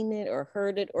least seen it or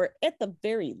heard it, or at the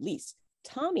very least,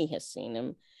 Tommy has seen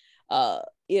him.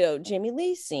 Jamie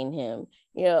Lee's seen him.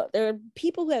 There are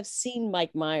people who have seen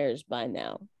Mike Myers by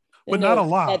now. But not a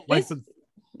lot.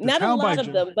 Not a lot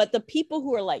of them, but the people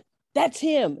who are like, that's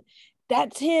him.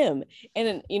 That's him.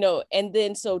 And then, and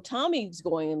then so Tommy's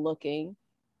going and looking,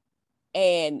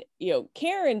 and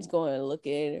Karen's going and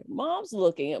looking, mom's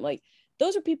looking. I'm like,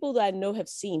 those are people that I know have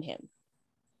seen him.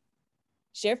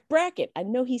 Sheriff Brackett, I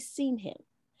know he's seen him.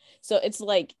 So it's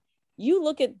like, you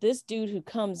look at this dude who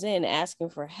comes in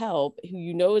asking for help,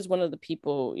 who is one of the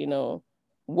people,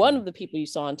 one of the people you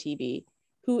saw on TV,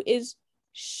 who is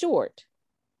short,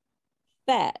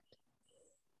 fat,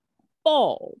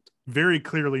 bald. Very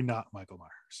clearly not Michael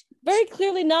Myers. Very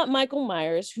clearly not Michael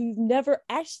Myers, who you've never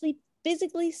actually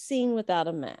physically seen without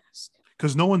a mask.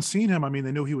 Because no one's seen him. I mean,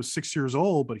 they know he was 6 years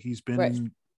old, but he's been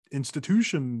in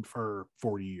institution for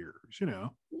 40 years,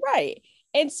 Right.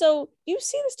 And so you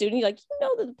see this dude, and you're like,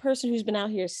 that the person who's been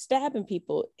out here stabbing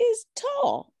people is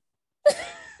tall.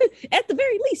 At the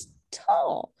very least,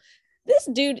 tall. This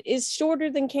dude is shorter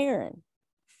than Karen.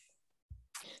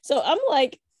 So I'm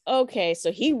like, okay,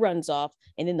 so he runs off,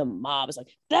 and then the mob is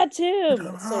like, that's him.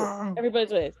 So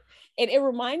everybody's with it. And it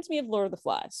reminds me of Lord of the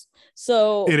Flies.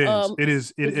 So it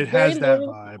is. It has that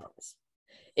vibe.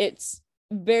 It's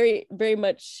very, very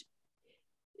much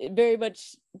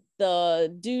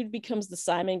the dude becomes the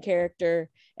Simon character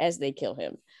as they kill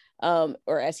him,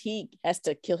 or as he has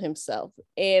to kill himself.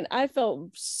 And I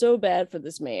felt so bad for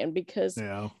this man because,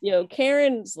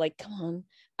 Karen's like, come on,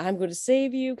 I'm going to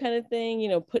save you kind of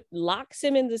thing, locks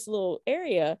him in this little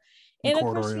area. And of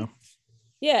course,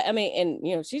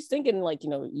 she's thinking like,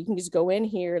 you can just go in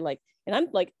here, like, and I'm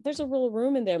like, there's a real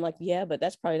room in there. I'm like, yeah, but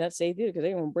that's probably not safe either, because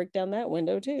they're going to break down that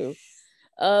window too.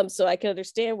 So I can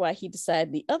understand why he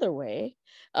decided the other way.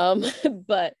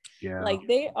 But like,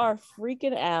 they are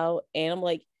freaking out, and I'm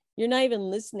like, you're not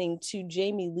even listening to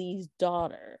Jamie Lee's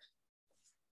daughter,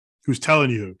 who's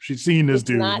telling you she's seen this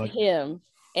dude. Not him.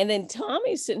 And then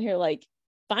Tommy's sitting here like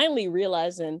finally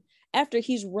realizing, after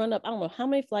he's run up, I don't know how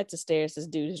many flights of stairs this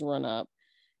dude has run up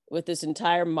with this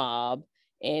entire mob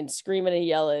and screaming and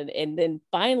yelling, and then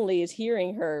finally is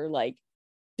hearing her like,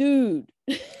 dude,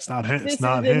 it's not him. It's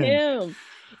not him.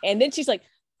 And then she's like,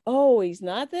 oh, he's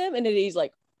not them. And then he's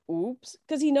like, oops,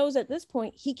 because he knows at this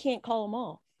point he can't call them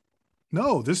all.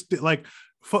 No, this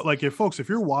if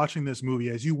you're watching this movie,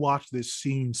 as you watch this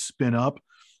scene spin up,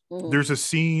 there's a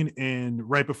scene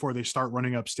right before they start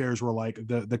running upstairs where like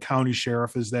the county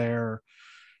sheriff is there,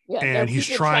 Yeah, there are and he's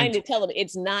people trying trying to tell him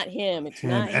it's not him. It's him,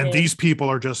 not and him. these people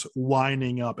are just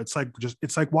winding up. It's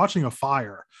like watching a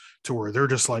fire, to where they're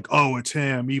just like, oh, it's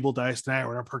him, evil dice tonight,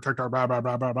 we're gonna protect our blah blah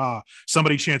blah blah blah.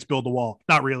 Somebody chance build the wall.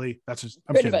 Not really. That's just,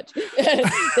 I'm Pretty kidding.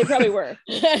 much. They probably were.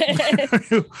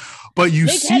 But you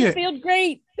Make see it. Haddonfield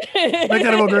great. Make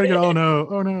Haddonfield great. Oh no,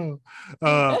 oh no.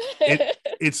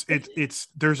 It's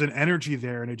there's an energy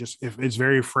there, and it's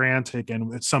very frantic,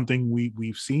 and it's something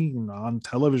we've seen on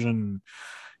television,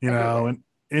 Everywhere. and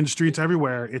in streets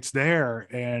everywhere. It's there,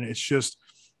 and it's just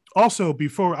also,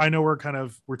 before, I know we're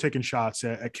taking shots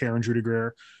at Karen Judy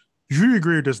Greer. Judy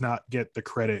Greer does not get the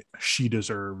credit she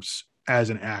deserves as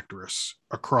an actress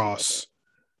across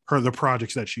the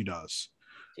projects that she does.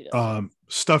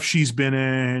 Stuff she's been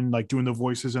in, like doing the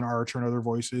voices in Archer and other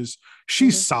voices.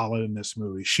 She's solid in this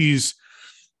movie.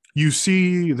 You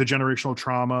see the generational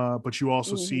trauma, but you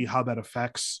also see how that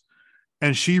affects.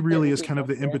 And she really is kind of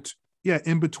the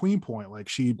in between point. Like,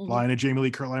 she lying to Jamie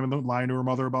Lee Curtis, lying to her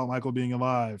mother about Michael being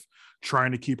alive,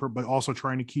 trying to keep her, but also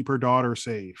trying to keep her daughter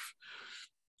safe.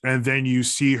 And then you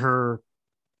see her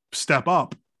step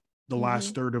up the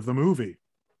last third of the movie.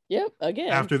 Yep.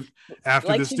 Again, after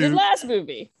like this she dude did last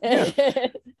movie.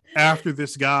 After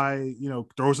this guy,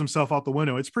 throws himself out the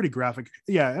window. It's pretty graphic.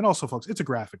 Yeah. And also, folks, it's a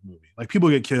graphic movie. Like, people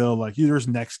get killed. Like, there's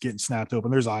necks getting snapped open.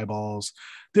 There's eyeballs.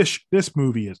 This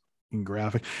movie is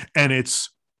graphic, and it's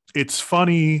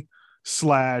funny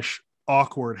 /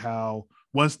 awkward how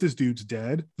once this dude's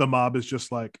dead, the mob is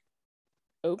just like,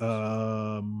 oops.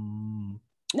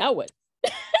 Now what?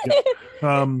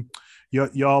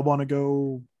 Y'all want to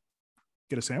go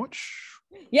get a sandwich?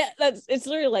 Yeah, it's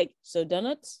literally like, so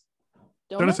donuts.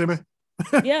 Anybody?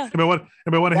 Yeah. Anybody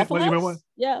want to hit?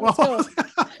 Yeah, let's go.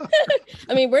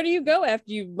 I mean, where do you go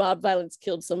after you mob violence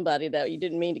killed somebody that you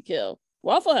didn't mean to kill?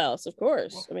 Waffle House, of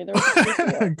course. I mean,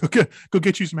 go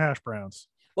get you some hash browns.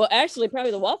 Well, actually,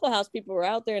 probably the Waffle House people were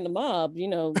out there in the mob.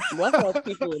 Waffle House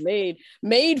people were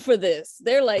made for this.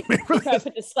 They're like, they probably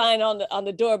put the sign on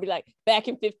the door, be like, back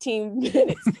in 15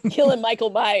 minutes, killing Michael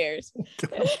Myers.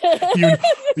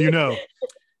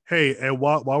 Hey, and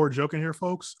while we're joking here,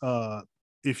 folks,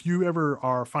 if you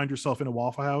ever find yourself in a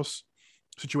Waffle House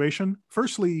situation,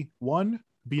 firstly, one,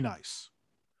 be nice.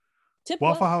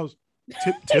 Waffle House,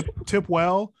 tip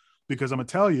well, because I'm gonna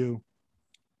tell you,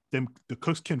 the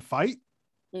cooks can fight.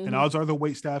 And odds are the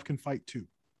wait staff can fight too.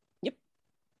 Yep.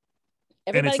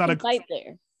 Everybody can fight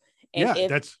there.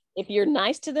 And if you're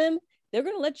nice to them, they're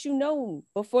going to let you know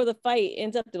before the fight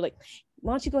ends up. They're like,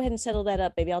 why don't you go ahead and settle that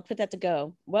up, baby? I'll put that to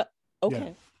go. What?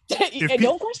 Okay. Yeah. And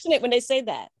don't question it when they say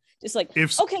that. Just like,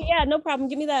 okay, yeah, no problem.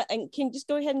 Give me that. And can you just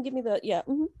go ahead and give me the,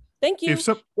 thank you. Give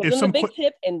them a big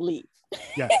tip and leave.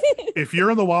 Yeah. If you're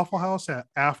in the Waffle House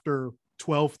after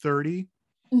 12:30,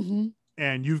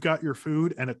 and you've got your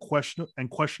food and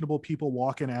questionable people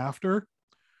walk in after,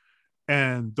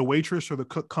 and the waitress or the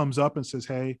cook comes up and says,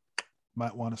 hey,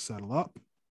 might want to settle up.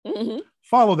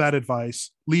 Follow that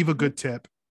advice, leave a good tip,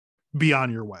 be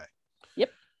on your way. Yep.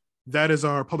 That is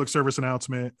our public service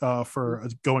announcement for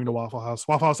going to Waffle House.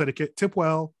 Waffle House etiquette: tip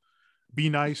well, be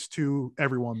nice to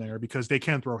everyone there, because they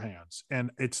can throw hands.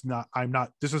 And this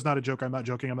is not a joke. I'm not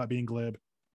joking. I'm not being glib.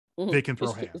 They can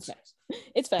throw hands.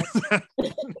 It's facts.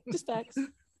 Just facts.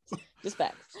 Just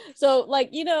facts. So,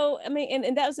 like, I mean,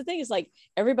 and that was the thing, is like,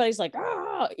 everybody's like,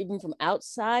 even from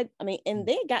outside. I mean, and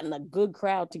they had gotten a good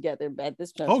crowd together at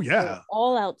this time. Oh, yeah. They were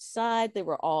all outside. They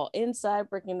were all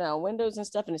inside, breaking down windows and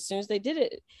stuff. And as soon as they did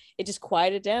it, it just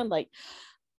quieted down. Like,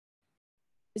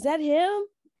 is that him?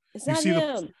 It's not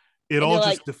him. It all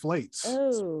just deflates.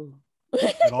 Oh.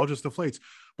 It all just deflates.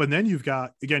 But then you've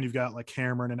got like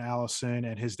Cameron and Allison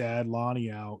and his dad Lonnie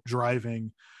out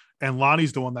driving, and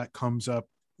Lonnie's the one that comes up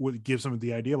gives him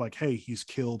the idea, like, hey, he's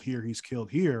killed here,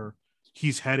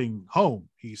 he's heading home,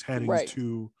 he's heading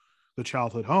to the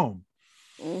childhood home.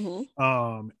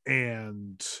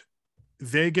 And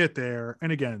they get there,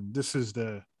 and again, this is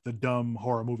the dumb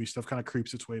horror movie stuff kind of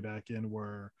creeps its way back in,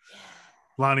 where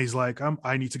Lonnie's like,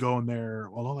 I need to go in there.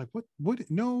 Well, I'm like, what?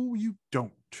 No, you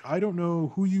don't. I don't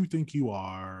know who you think you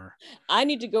are. I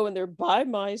need to go in there by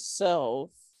myself.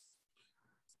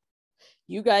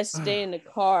 You guys stay in the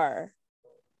car.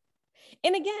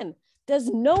 And again, does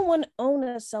no one own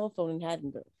a cell phone in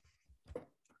Haddonfield?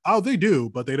 Oh, they do,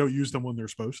 but they don't use them when they're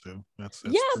supposed to. That's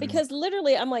because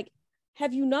literally, I'm like,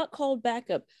 have you not called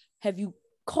backup? Have you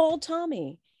called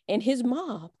Tommy and his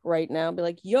mob right now? Be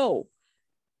like, yo,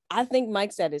 I think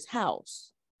Mike's at his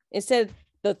house. Instead,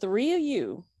 the three of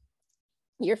you,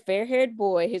 your fair-haired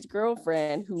boy, his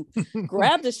girlfriend, who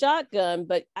grabbed a shotgun,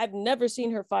 but I've never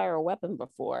seen her fire a weapon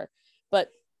before. But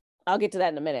I'll get to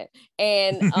that in a minute.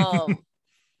 And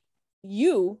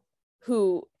you,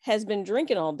 who has been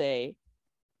drinking all day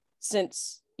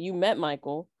since you met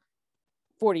Michael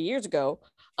 40 years ago,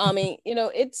 I mean,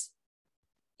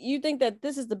 you think that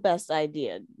this is the best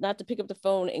idea, not to pick up the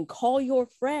phone and call your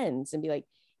friends and be like,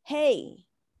 hey,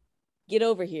 get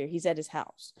over here. He's at his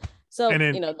house. So, and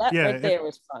then, that right there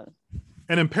was fun.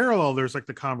 And in parallel, there's like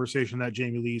the conversation that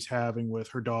Jamie Lee's having with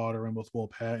her daughter and with Will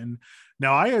Patton.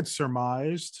 Now, I had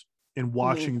surmised in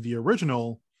watching the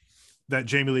original that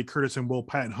Jamie Lee Curtis and Will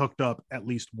Patton hooked up at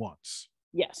least once.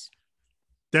 Yes.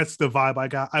 That's the vibe I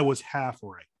got. I was half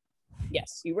right.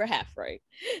 Yes, you were half right.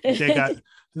 they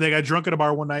got drunk at a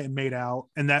bar one night and made out,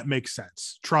 and that makes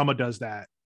sense. Trauma does that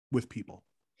with people.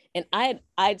 And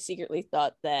I'd secretly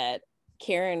thought that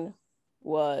Karen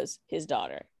was his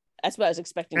daughter. That's what I was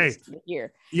expecting to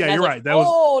hear. Yeah, you're right.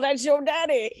 That's your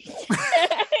daddy.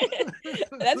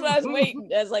 That's what I was waiting.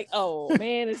 I was like, oh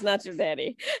man, it's not your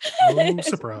daddy. Oh,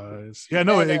 surprise. Yeah,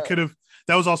 no, it could have.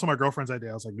 That was also my girlfriend's idea.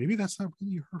 I was like, maybe that's not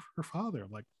really her father.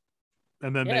 I'm like,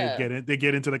 and then they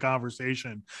get into the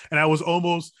conversation. And I was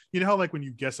almost, how like when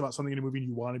you guess about something in a movie and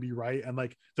you want to be right, and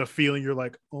like the feeling you're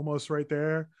like almost right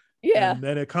there. Yeah. And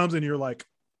then it comes and you're like,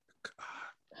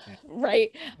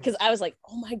 right, because I was like,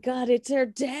 oh my god, it's her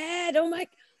dad. Oh my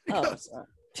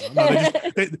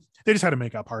they just had a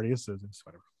make-out party. It's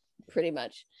whatever, pretty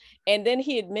much. And then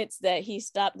he admits that he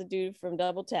stopped the dude from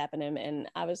double tapping him, and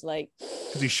I was like,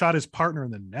 because he shot his partner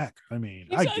in the neck. I mean,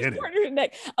 I get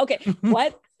it. Okay,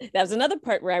 what? That was another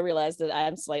part where I realized that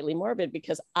I'm slightly morbid,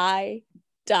 because I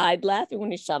died laughing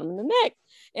when he shot him in the neck,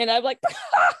 and I'm like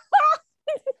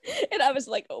and I was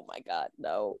like, oh my god,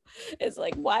 no. It's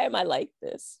like, why am I like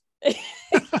this?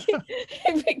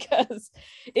 Because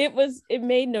it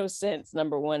made no sense,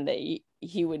 number one, that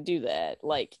he would do that.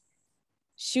 Like,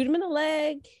 shoot him in the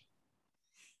leg,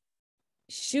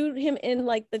 shoot him in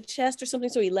like the chest or something,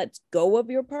 so he lets go of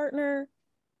your partner.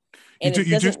 And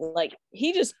he just went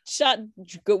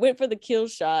for the kill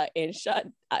shot and shot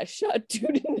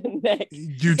dude in the neck.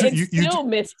 You still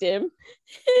missed him.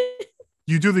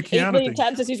 You do the Keanu thing.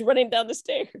 Times as he's running down the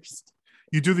stairs.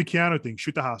 You do the Keanu thing.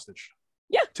 Shoot the hostage.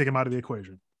 Yeah. Take him out of the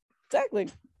equation. Exactly.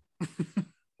 I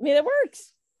mean, it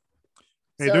works.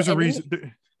 Hey, so, there's a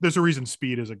reason. There's a reason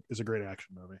Speed is a great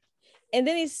action movie. And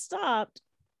then he stopped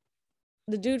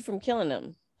the dude from killing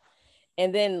him.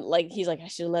 And then he's like, I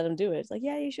should have let him do it. It's like,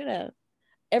 yeah, you should have.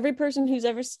 Every person who's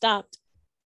ever stopped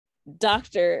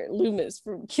Dr. Loomis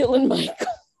from killing Michael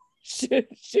should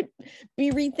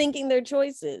be rethinking their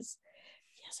choices.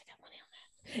 Yes, I got money on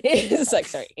that. It's like,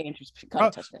 sorry, Andrew's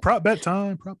prop bet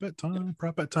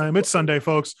time. It's Sunday,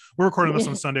 folks. We're recording this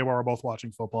on Sunday while we're both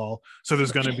watching football. So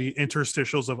there's going to be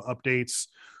interstitials of updates.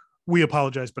 We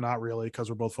apologize, but not really, because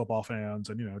we're both football fans,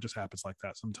 and it just happens like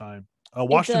that sometime.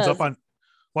 Washington's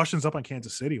up on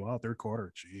Kansas City. Wow, third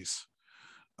quarter. Jeez.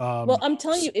 Well, I'm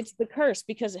telling you, it's the curse,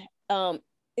 because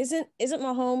isn't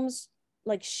Mahomes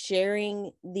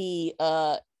sharing the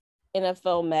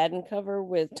NFL Madden cover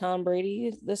with Tom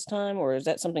Brady this time, or is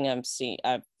that something I'm seeing?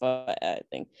 I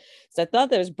think so. I thought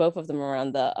there was both of them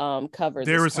around the cover.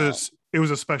 It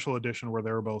was a special edition where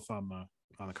they were both on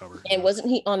the cover. And wasn't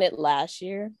he on it last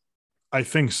year? I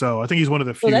think so. I think he's one of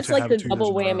the few. So that's like the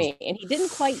double whammy, and he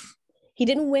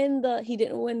didn't win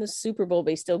the Super Bowl,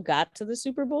 but he still got to the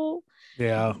Super Bowl.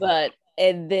 Yeah.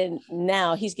 And then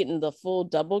now he's getting the full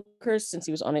double curse since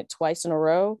he was on it twice in a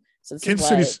row. So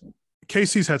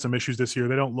KC's had some issues this year.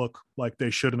 They don't look like they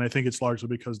should, and I think it's largely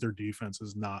because their defense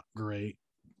is not great.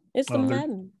 It's the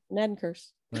Madden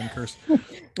curse. Madden curse.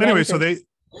 Anyway, so they're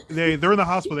in the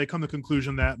hospital. They come to the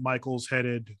conclusion that Michael's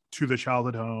headed to the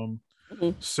childhood home.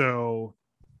 Mm-hmm. So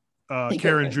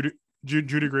Karen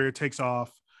Judy Greer takes off.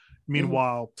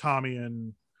 Meanwhile, Lonnie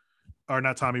and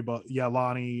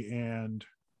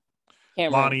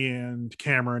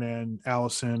Cameron and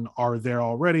Allison are there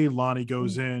already. Lonnie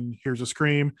goes in, hears a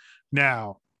scream.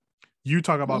 Now, you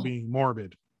talk about being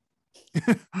morbid.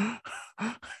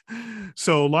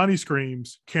 So Lonnie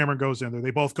screams, Cameron goes in there.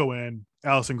 They both go in.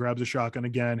 Allison grabs a shotgun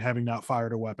again, having not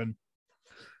fired a weapon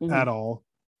at all.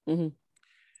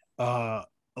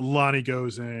 Lonnie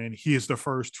goes in. He is the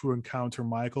first to encounter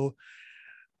Michael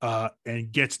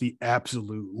and gets the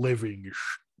absolute living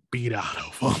beat out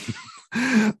of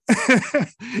him.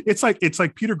 It's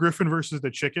like Peter Griffin versus the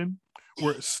chicken,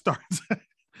 where it starts.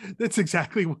 That's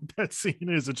exactly what that scene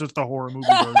is. It's just a horror movie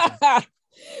version.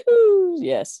 Ooh,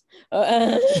 yes.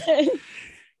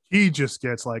 He just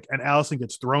gets and Allison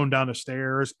gets thrown down the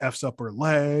stairs, F's up her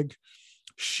leg.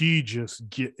 She just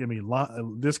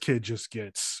this kid just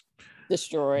gets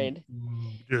destroyed.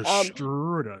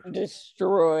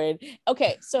 Destroyed.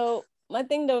 Okay, so my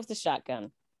thing though with the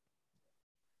shotgun,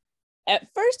 At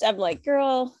first, I'm like,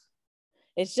 girl,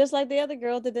 it's just like the other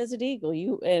girl at the Desert Eagle.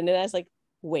 And then I was like,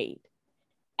 wait,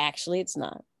 actually, it's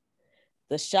not.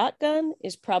 The shotgun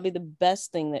is probably the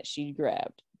best thing that she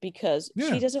grabbed because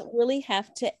she doesn't really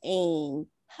have to aim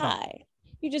high. No.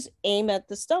 You just aim at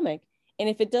the stomach. And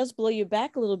if it does blow you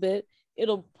back a little bit,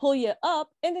 it'll pull you up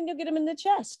and then you'll get him in the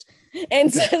chest.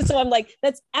 And so I'm like,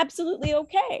 that's absolutely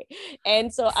okay.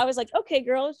 And so I was like, okay,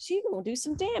 girl, she's gonna do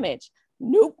some damage.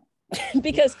 Nope.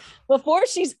 Because before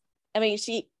she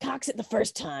cocks it the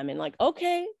first time and like,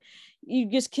 okay,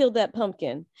 you just killed that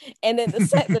pumpkin. And then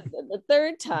the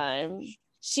third time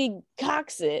she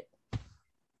cocks it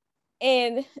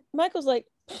and Michael's like,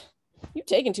 you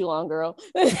taking too long, girl.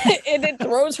 And then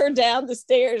throws her down the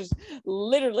stairs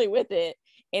literally with it.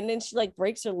 And then she like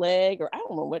breaks her leg, or I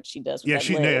don't know what she does with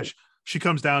that leg. She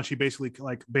comes down, she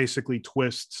basically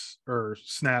twists or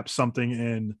snaps something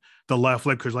in the left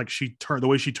leg because like the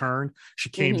way she turned, she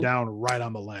came down right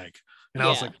on the leg. And I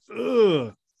was like,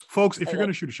 ugh. Folks, if you're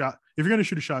gonna shoot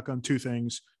a shotgun, two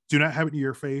things: do not have it in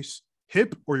your face,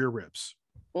 hip, or your ribs.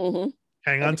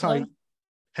 Hang on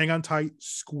tight,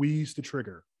 squeeze the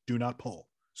trigger. Do not pull.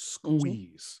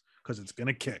 Squeeze, because it's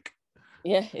gonna kick.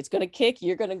 Yeah, it's gonna kick.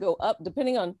 You're gonna go up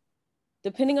depending on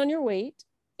your weight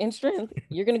and strength.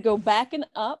 You're gonna go back and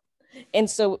up. And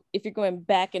so if you're going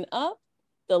back and up,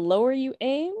 the lower you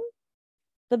aim,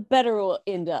 the better it will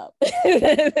end up.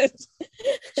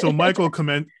 So Michael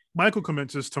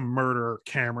commences to murder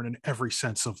Cameron in every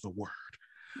sense of the word.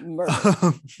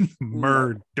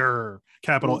 Murder.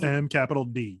 Capital M, capital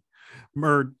D.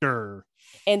 Murder.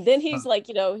 And then he's like,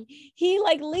 he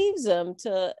like leaves him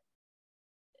to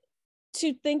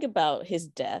think about his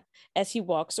death as he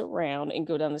walks around and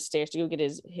go down the stairs to go get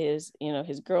his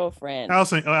girlfriend.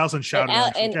 Allison shouted.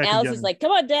 And Allison's like,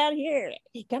 come on down here.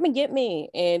 Come and get me.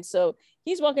 And so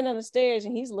he's walking down the stairs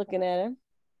and he's looking at him.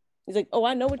 He's like, oh,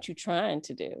 I know what you're trying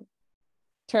to do.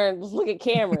 Look at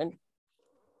Cameron.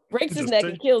 Breaks his neck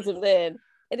and kills him then.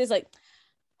 And it's like,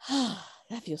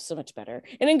 that feels so much better.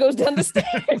 And then goes down the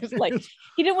stairs. Like,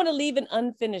 he didn't want to leave an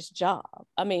unfinished job.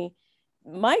 I mean,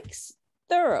 Mike's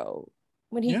thorough.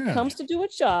 When he comes to do a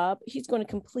job, he's going to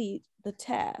complete the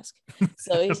task.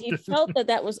 So he felt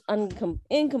that was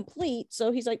incomplete.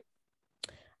 So he's like,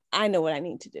 I know what I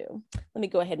need to do. Let me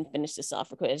go ahead and finish this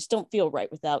off real quick. I just don't feel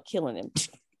right without killing him.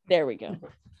 There we go.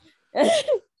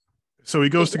 So he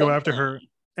goes to go after her,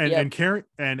 and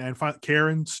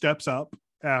Karen steps up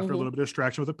after a little bit of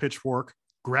distraction with a pitchfork,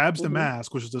 grabs the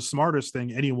mask, which is the smartest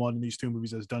thing anyone in these two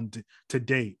movies has done to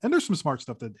date. And there's some smart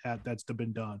stuff that's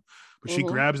been done. But she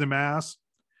grabs the mask,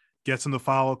 gets him to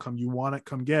follow, come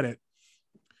get it,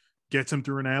 gets him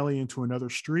through an alley into another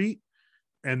street.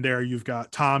 And there you've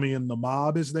got Tommy and the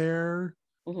mob is there.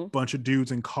 Bunch of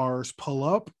dudes in cars pull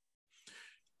up.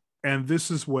 And this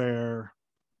is where,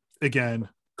 again,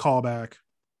 callback.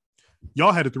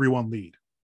 Y'all had a 3-1 lead.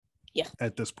 Yeah.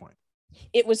 At this point.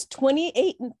 It was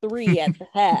 28-3 at the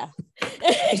half.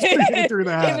 It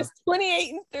was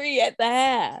 28-3 at the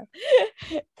half.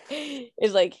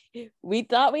 It's like, we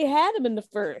thought we had him in the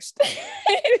first.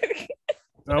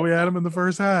 We had him in the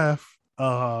first half.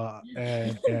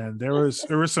 And there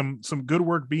was some good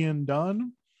work being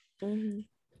done.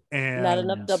 And not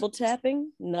enough double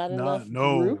tapping, not enough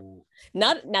group.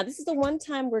 Now this is the one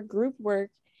time where group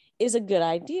work is a good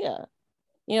idea.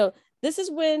 This is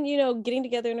when, getting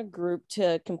together in a group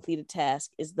to complete a task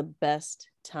is the best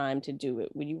time to do it.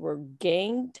 When you were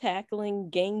gang tackling,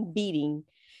 gang beating,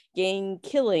 gang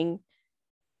killing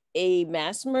a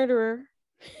mass murderer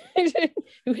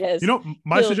who has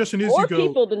my suggestion is more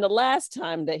people than the last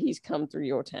time that he's come through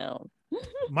your town.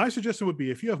 My suggestion would be,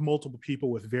 if you have multiple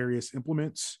people with various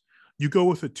implements, you go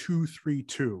with a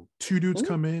 2-3-2. Two dudes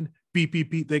come in, beat, beat,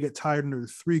 beat. They get tired, another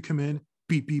 3 come in,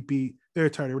 beat, beat, beat. They're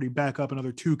tired, everybody back up,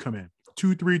 another 2 come in.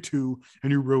 2-3-2,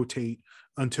 and you rotate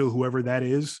until whoever that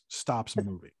is stops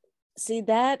moving. See,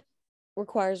 that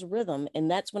requires rhythm,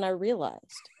 and that's when I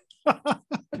realized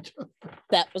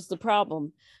that was the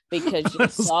problem, because you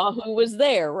saw who was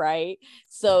there, right?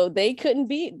 So they couldn't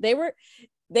be. They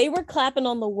were clapping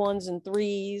on the 1s and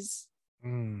 3s.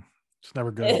 It's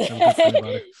never good. It's never good for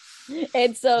anybody.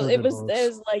 And so it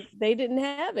was like they didn't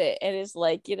have it, and it's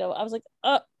like, I was like,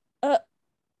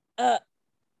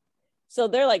 so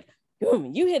they're like,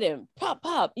 boom, you hit him, pop,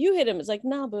 pop, you hit him. It's like,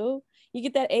 nah, boo, you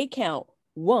get that A count.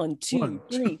 1, 2,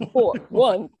 3, 4.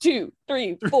 1, 2,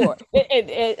 3, 4.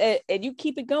 And you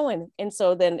keep it going. And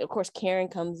so then, of course, Karen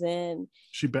comes in.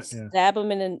 Stab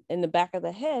him in the back of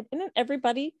the head, and then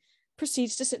everybody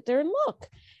proceeds to sit there and look.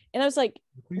 And I was like,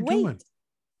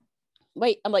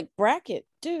 wait. I'm like, Brackett,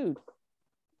 dude,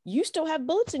 you still have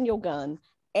bullets in your gun.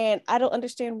 And I don't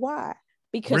understand why.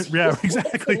 Because Yeah,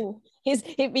 exactly.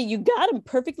 you got him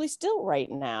perfectly still right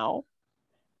now.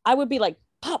 I would be like,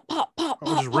 pop, pop, pop,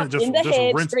 Oh, pop, pop in the just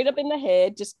head, straight up in the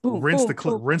head, just boom, boom,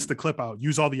 boom. rinse the clip out.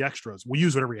 Use all the extras. We'll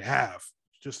use whatever you have.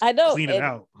 Just I know. clean it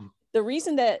out. The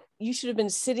reason that you should have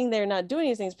been sitting there not doing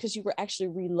anything is because you were actually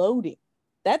reloading.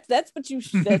 That's what you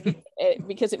should,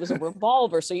 because it was a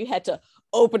revolver, so you had to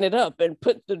open it up and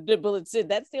put the bullets in.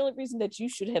 That's the only reason that you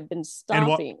should have been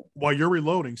stopping. And while you're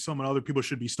reloading, some other people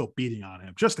should be still beating on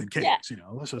him, just in case. Yeah,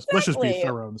 let's just be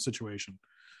thorough in the situation.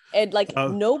 And like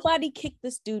nobody kicked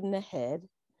this dude in the head.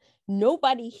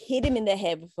 Nobody hit him in the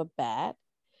head with a bat.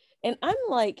 And I'm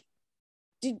like,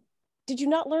 did you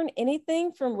not learn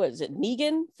anything from, what is it,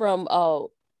 Negan from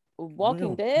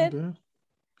Walking Dead?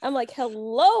 I'm like,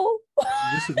 hello.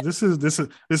 This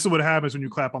is what happens when you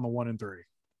clap on the 1 and 3.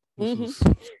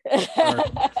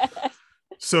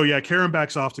 So yeah, Karen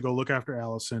backs off to go look after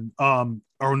Allison. Or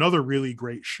another really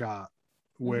great shot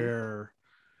where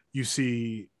you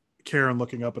see Karen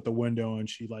looking up at the window and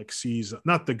she like sees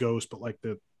not the ghost, but like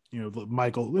the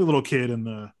Michael, the little kid in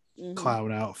the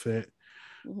clown outfit.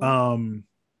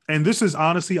 And this is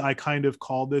honestly, I kind of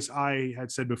called this. I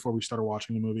had said before we started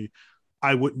watching the movie,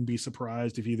 I wouldn't be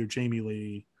surprised if either Jamie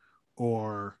Lee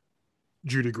or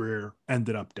Judy Greer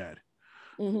ended up dead.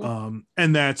 And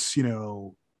that's,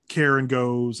 Karen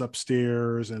goes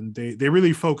upstairs and they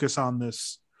really focus on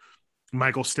this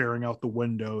Michael staring out the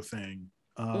window thing.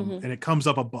 And it comes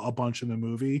up a bunch in the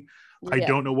movie. I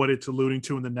don't know what it's alluding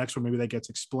to in the next one. Maybe that gets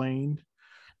explained.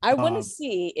 I want to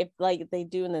see if, like they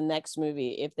do in the next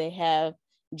movie, if they have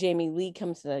Jamie Lee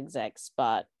come to the exact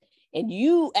spot and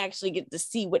you actually get to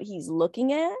see what he's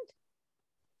looking at.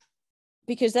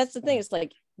 Because that's the thing. It's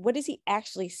like, what is he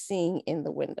actually seeing in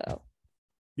the window?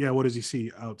 Yeah, what does he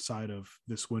see outside of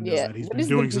this window that he's been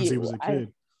doing since he was a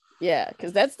kid?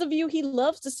 Because that's the view he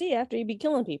loves to see after he be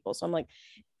killing people. So I'm like,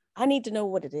 I need to know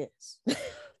what it is.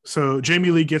 So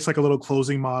Jamie Lee gets like a little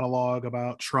closing monologue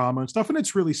about trauma and stuff, and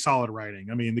it's really solid writing.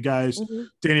 I mean, the guys,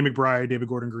 Danny McBride, David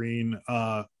Gordon Green,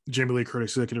 Jamie Lee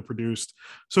Curtis, executive produced.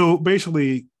 So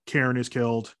basically, Karen is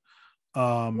killed.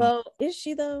 Well, is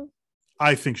she though?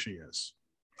 I think she is.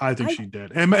 I think she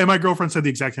did. And my girlfriend said the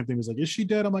exact same thing. Was like, is she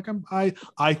dead? I'm like,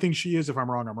 I think she is. If I'm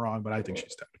wrong, I'm wrong, but I think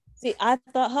she's dead. See, I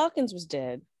thought Hawkins was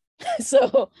dead.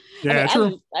 So yeah,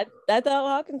 true. I thought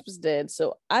Hawkins was dead.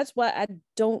 So that's why I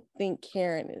don't think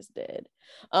Karen is dead.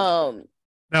 Now,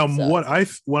 what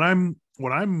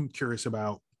I'm curious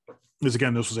about is,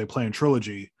 again, this was a planned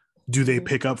trilogy. Do they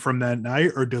pick up from that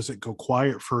night, or does it go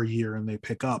quiet for a year and they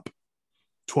pick up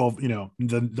 12?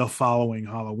 The following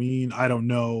Halloween. I don't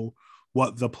know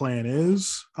what the plan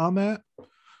is on that.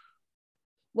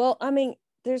 Well, I mean,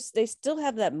 they still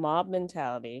have that mob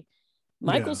mentality.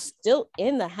 Michael's still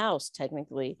in the house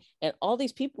technically, and all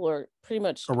these people are pretty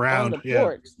much around on the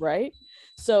porch, right?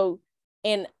 So,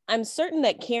 and I'm certain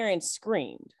that Karen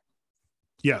screamed.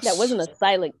 Yes. That wasn't a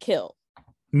silent kill.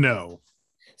 No.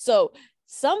 So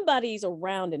somebody's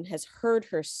around and has heard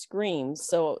her scream.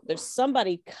 So there's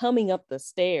somebody coming up the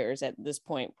stairs at this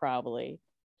point, probably.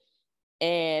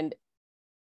 And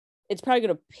it's probably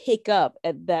going to pick up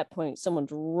at that point. Someone's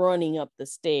running up the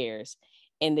stairs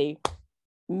and they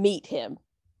meet him,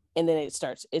 and then it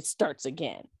starts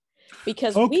again,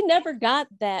 because we never got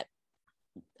that.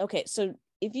 Okay, so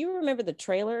if you remember the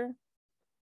trailer,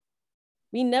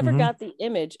 we never got the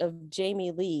image of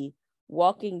Jamie Lee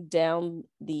walking down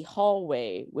the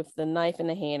hallway with the knife in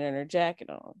the hand and her jacket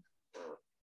on.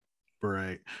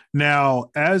 Right.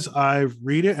 Now, as I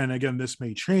read it, and again, this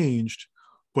may change,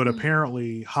 but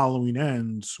apparently Halloween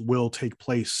Ends will take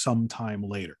place sometime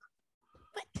later.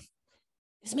 What?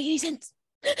 Doesn't make any sense.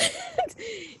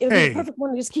 It would be the perfect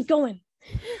one to just keep going.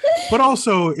 But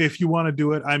also, if you want to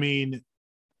do it, I mean,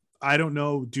 I don't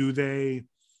know. Do they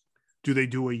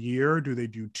do a year? Do they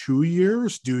do 2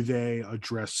 years? Do they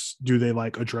address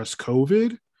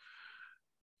COVID?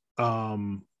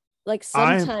 Like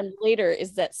sometime later,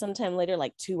 is that sometime later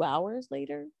like 2 hours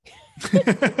later?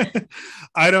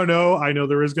 I don't know. I know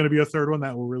there is going to be a third one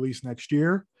that will release next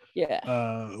year.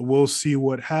 Yeah. We'll see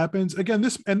what happens. Again,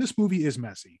 this movie is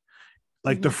messy.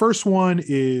 Like the first one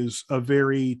is a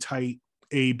very tight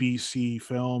ABC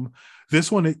film.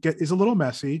 This one is a little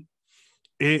messy.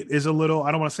 It is a little, I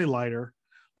don't want to say lighter.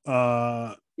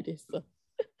 It is.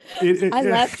 I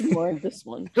laughed more in this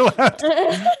one.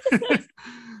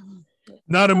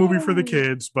 Not a movie for the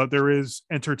kids, but there is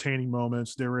entertaining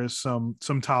moments. There is some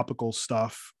topical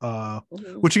stuff,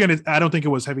 which again, I don't think it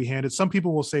was heavy-handed. Some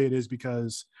people will say it is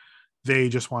because they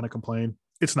just want to complain.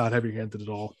 It's not heavy-handed at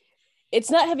all. It's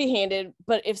not heavy-handed,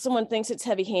 but if someone thinks it's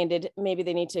heavy-handed, maybe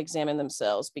they need to examine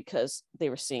themselves because they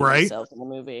were seeing themselves in the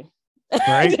movie.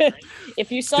 Right.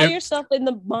 If you saw yourself in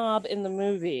the mob in the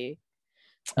movie,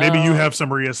 maybe you have some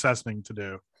reassessing to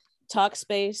do.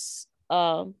 Talkspace.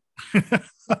 You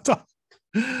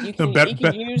can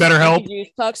use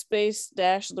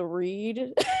Talkspace - the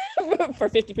read for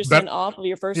 50% off of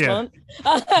your first month.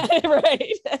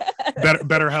 Right.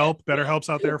 BetterHelp's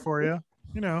out there for you.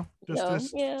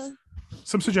 Just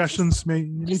some suggestions.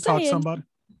 Maybe talk to somebody.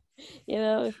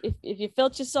 If you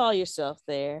felt you saw yourself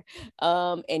there,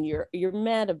 and you're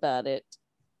mad about it,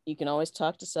 you can always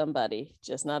talk to somebody,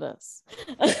 just not us.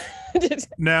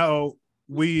 Now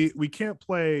we can't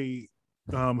play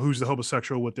who's the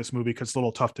homosexual with this movie because it's a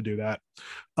little tough to do that.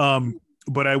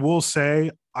 But I will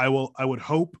say I would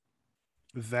hope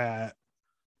that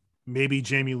maybe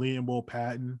Jamie Lee and Will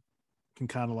Patton can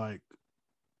kind of like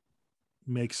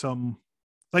make some,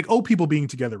 like, old people being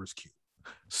together is cute.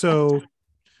 So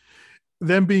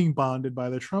them being bonded by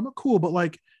their trauma, cool. But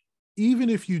like, even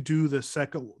if you do the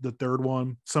third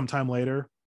one sometime later,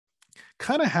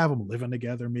 kind of have them living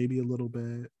together maybe a little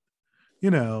bit.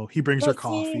 He brings her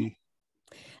coffee.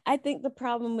 I think the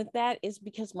problem with that is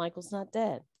because Michael's not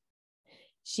dead.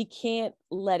 She can't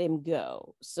let him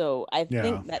go. So I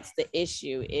think that's the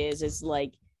issue is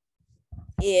like,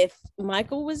 if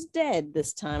Michael was dead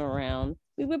this time around,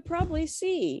 we would probably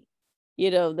see,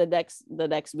 the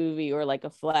next movie, or like a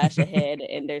flash ahead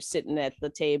and they're sitting at the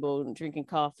table and drinking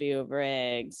coffee over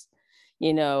eggs,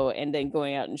 and then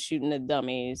going out and shooting the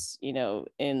dummies,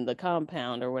 in the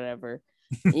compound or whatever,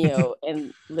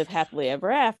 and live happily ever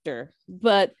after.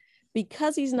 But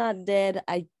because he's not dead,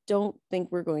 I don't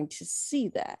think we're going to see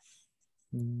that.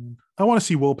 I want to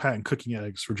see Will Patton cooking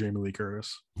eggs for Jamie Lee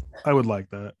Curtis. I would like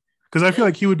that. Because I feel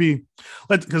like he would be,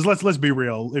 let's be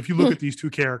real. If you look at these two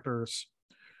characters,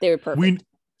 they're perfect.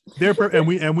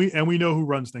 And we know who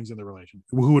runs things in the relationship.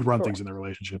 Who would run things in the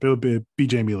relationship? It would be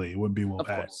Jamie Lee. It wouldn't be Will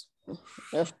Patton.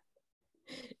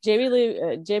 Jamie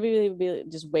Lee would be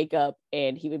just wake up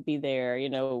and he would be there,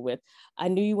 with, I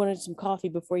knew you wanted some coffee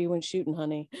before you went shooting,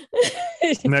 honey.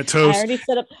 And that toast.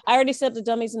 I already set up the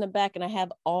dummies in the back, and I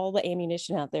have all the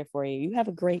ammunition out there for you. You have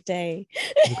a great day.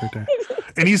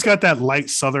 And he's got that light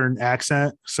Southern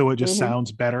accent, so it just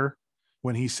sounds better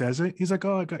when he says it. He's like,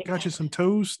 "Oh, I got you some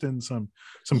toast and some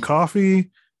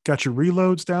coffee. Got your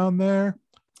reloads down there.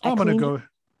 I'm gonna go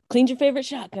cleaned your favorite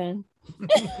shotgun."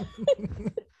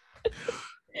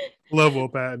 Love Will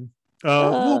Patton.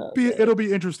 It'll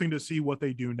be interesting to see what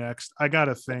they do next. I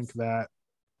gotta think that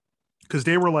because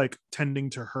they were like tending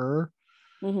to her.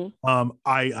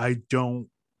 I don't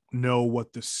know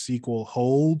what the sequel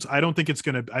holds. I don't think it's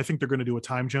gonna. I think they're gonna do a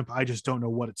time jump. I just don't know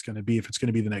what it's gonna be. If it's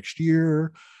gonna be the next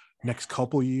year, next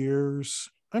couple years.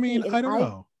 I mean, I don't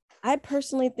know. I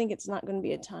personally think it's not going to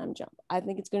be a time jump. I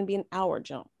think it's going to be an hour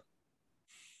jump,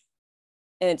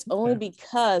 and it's only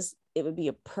because it would be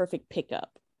a perfect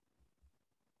pickup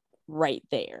right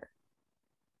there.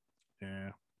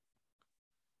 Yeah.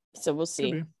 So we'll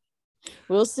see.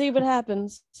 We'll see what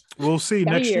happens. We'll see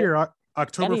next year.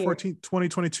 October 14th,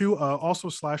 2022. Also,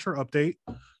 slasher update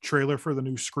trailer for the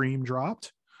new Scream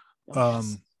dropped.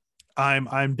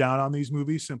 I'm down on these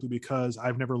movies simply because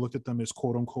I've never looked at them as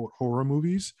quote unquote horror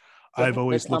movies. I've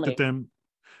always looked at them.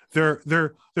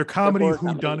 They're comedy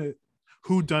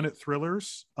who done it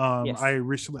thrillers. I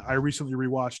recently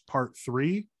rewatched part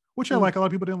 3, which I like. A lot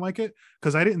of people didn't like it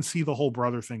because I didn't see the whole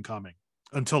brother thing coming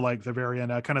until like the very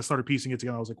end. I kind of started piecing it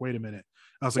together. I was like, wait a minute.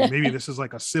 I was like, maybe this is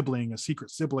like a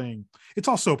secret sibling. It's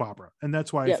all soap opera, and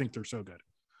that's why I think they're so good.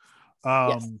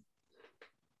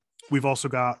 We've also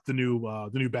got the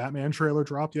new Batman trailer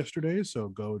dropped yesterday, so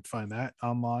go find that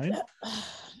online.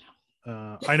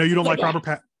 I know you don't like Robert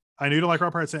Pattinson. I know you don't like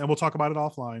Robert Pattinson, and we'll talk about it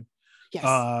offline.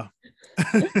 Yes.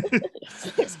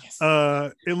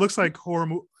 It looks like horror.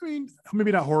 I mean,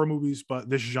 maybe not horror movies, but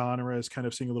this genre is kind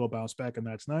of seeing a little bounce back, and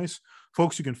that's nice,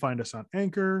 folks. You can find us on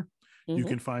Anchor. You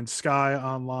can find Sky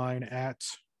online at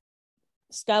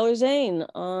Skylar Zane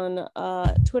on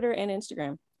Twitter and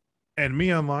Instagram. And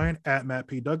me online at Matt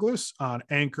P. Douglas on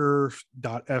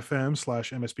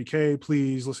anchor.fm/MSPK.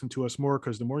 Please listen to us more,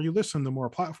 because the more you listen, the more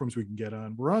platforms we can get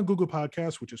on. We're on Google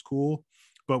Podcasts, which is cool,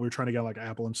 but we're trying to get like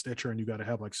Apple and Stitcher, and you got to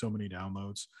have like so many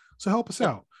downloads. So help us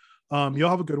out. Y'all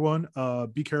have a good one.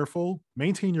 Be careful.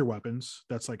 Maintain your weapons.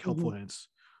 That's like helpful hints.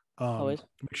 Make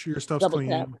sure your stuff's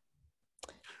clean.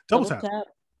 Double tap.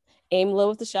 Aim low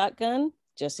with the shotgun,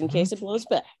 just in case it blows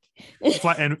back.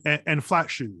 Flat and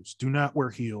flat shoes. Do not wear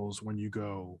heels when you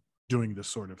go doing this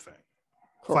sort of thing.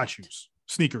 Correct. Flat shoes,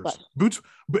 sneakers, boots.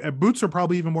 Boots are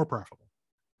probably even more preferable.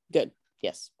 Good.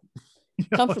 Yes.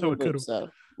 Comfortable boots, though.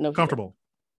 No comfortable.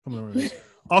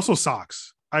 Also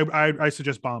socks. I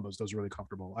suggest Bombas. Those are really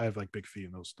comfortable. I have like big feet,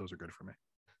 and those are good for me.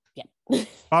 Yeah.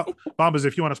 Bombas,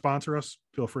 if you want to sponsor us,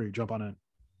 feel free. Jump on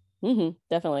in.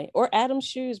 Definitely. Or Adam's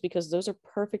shoes, because those are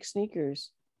perfect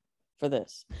sneakers for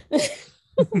this.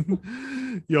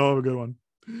 Y'all have a good one.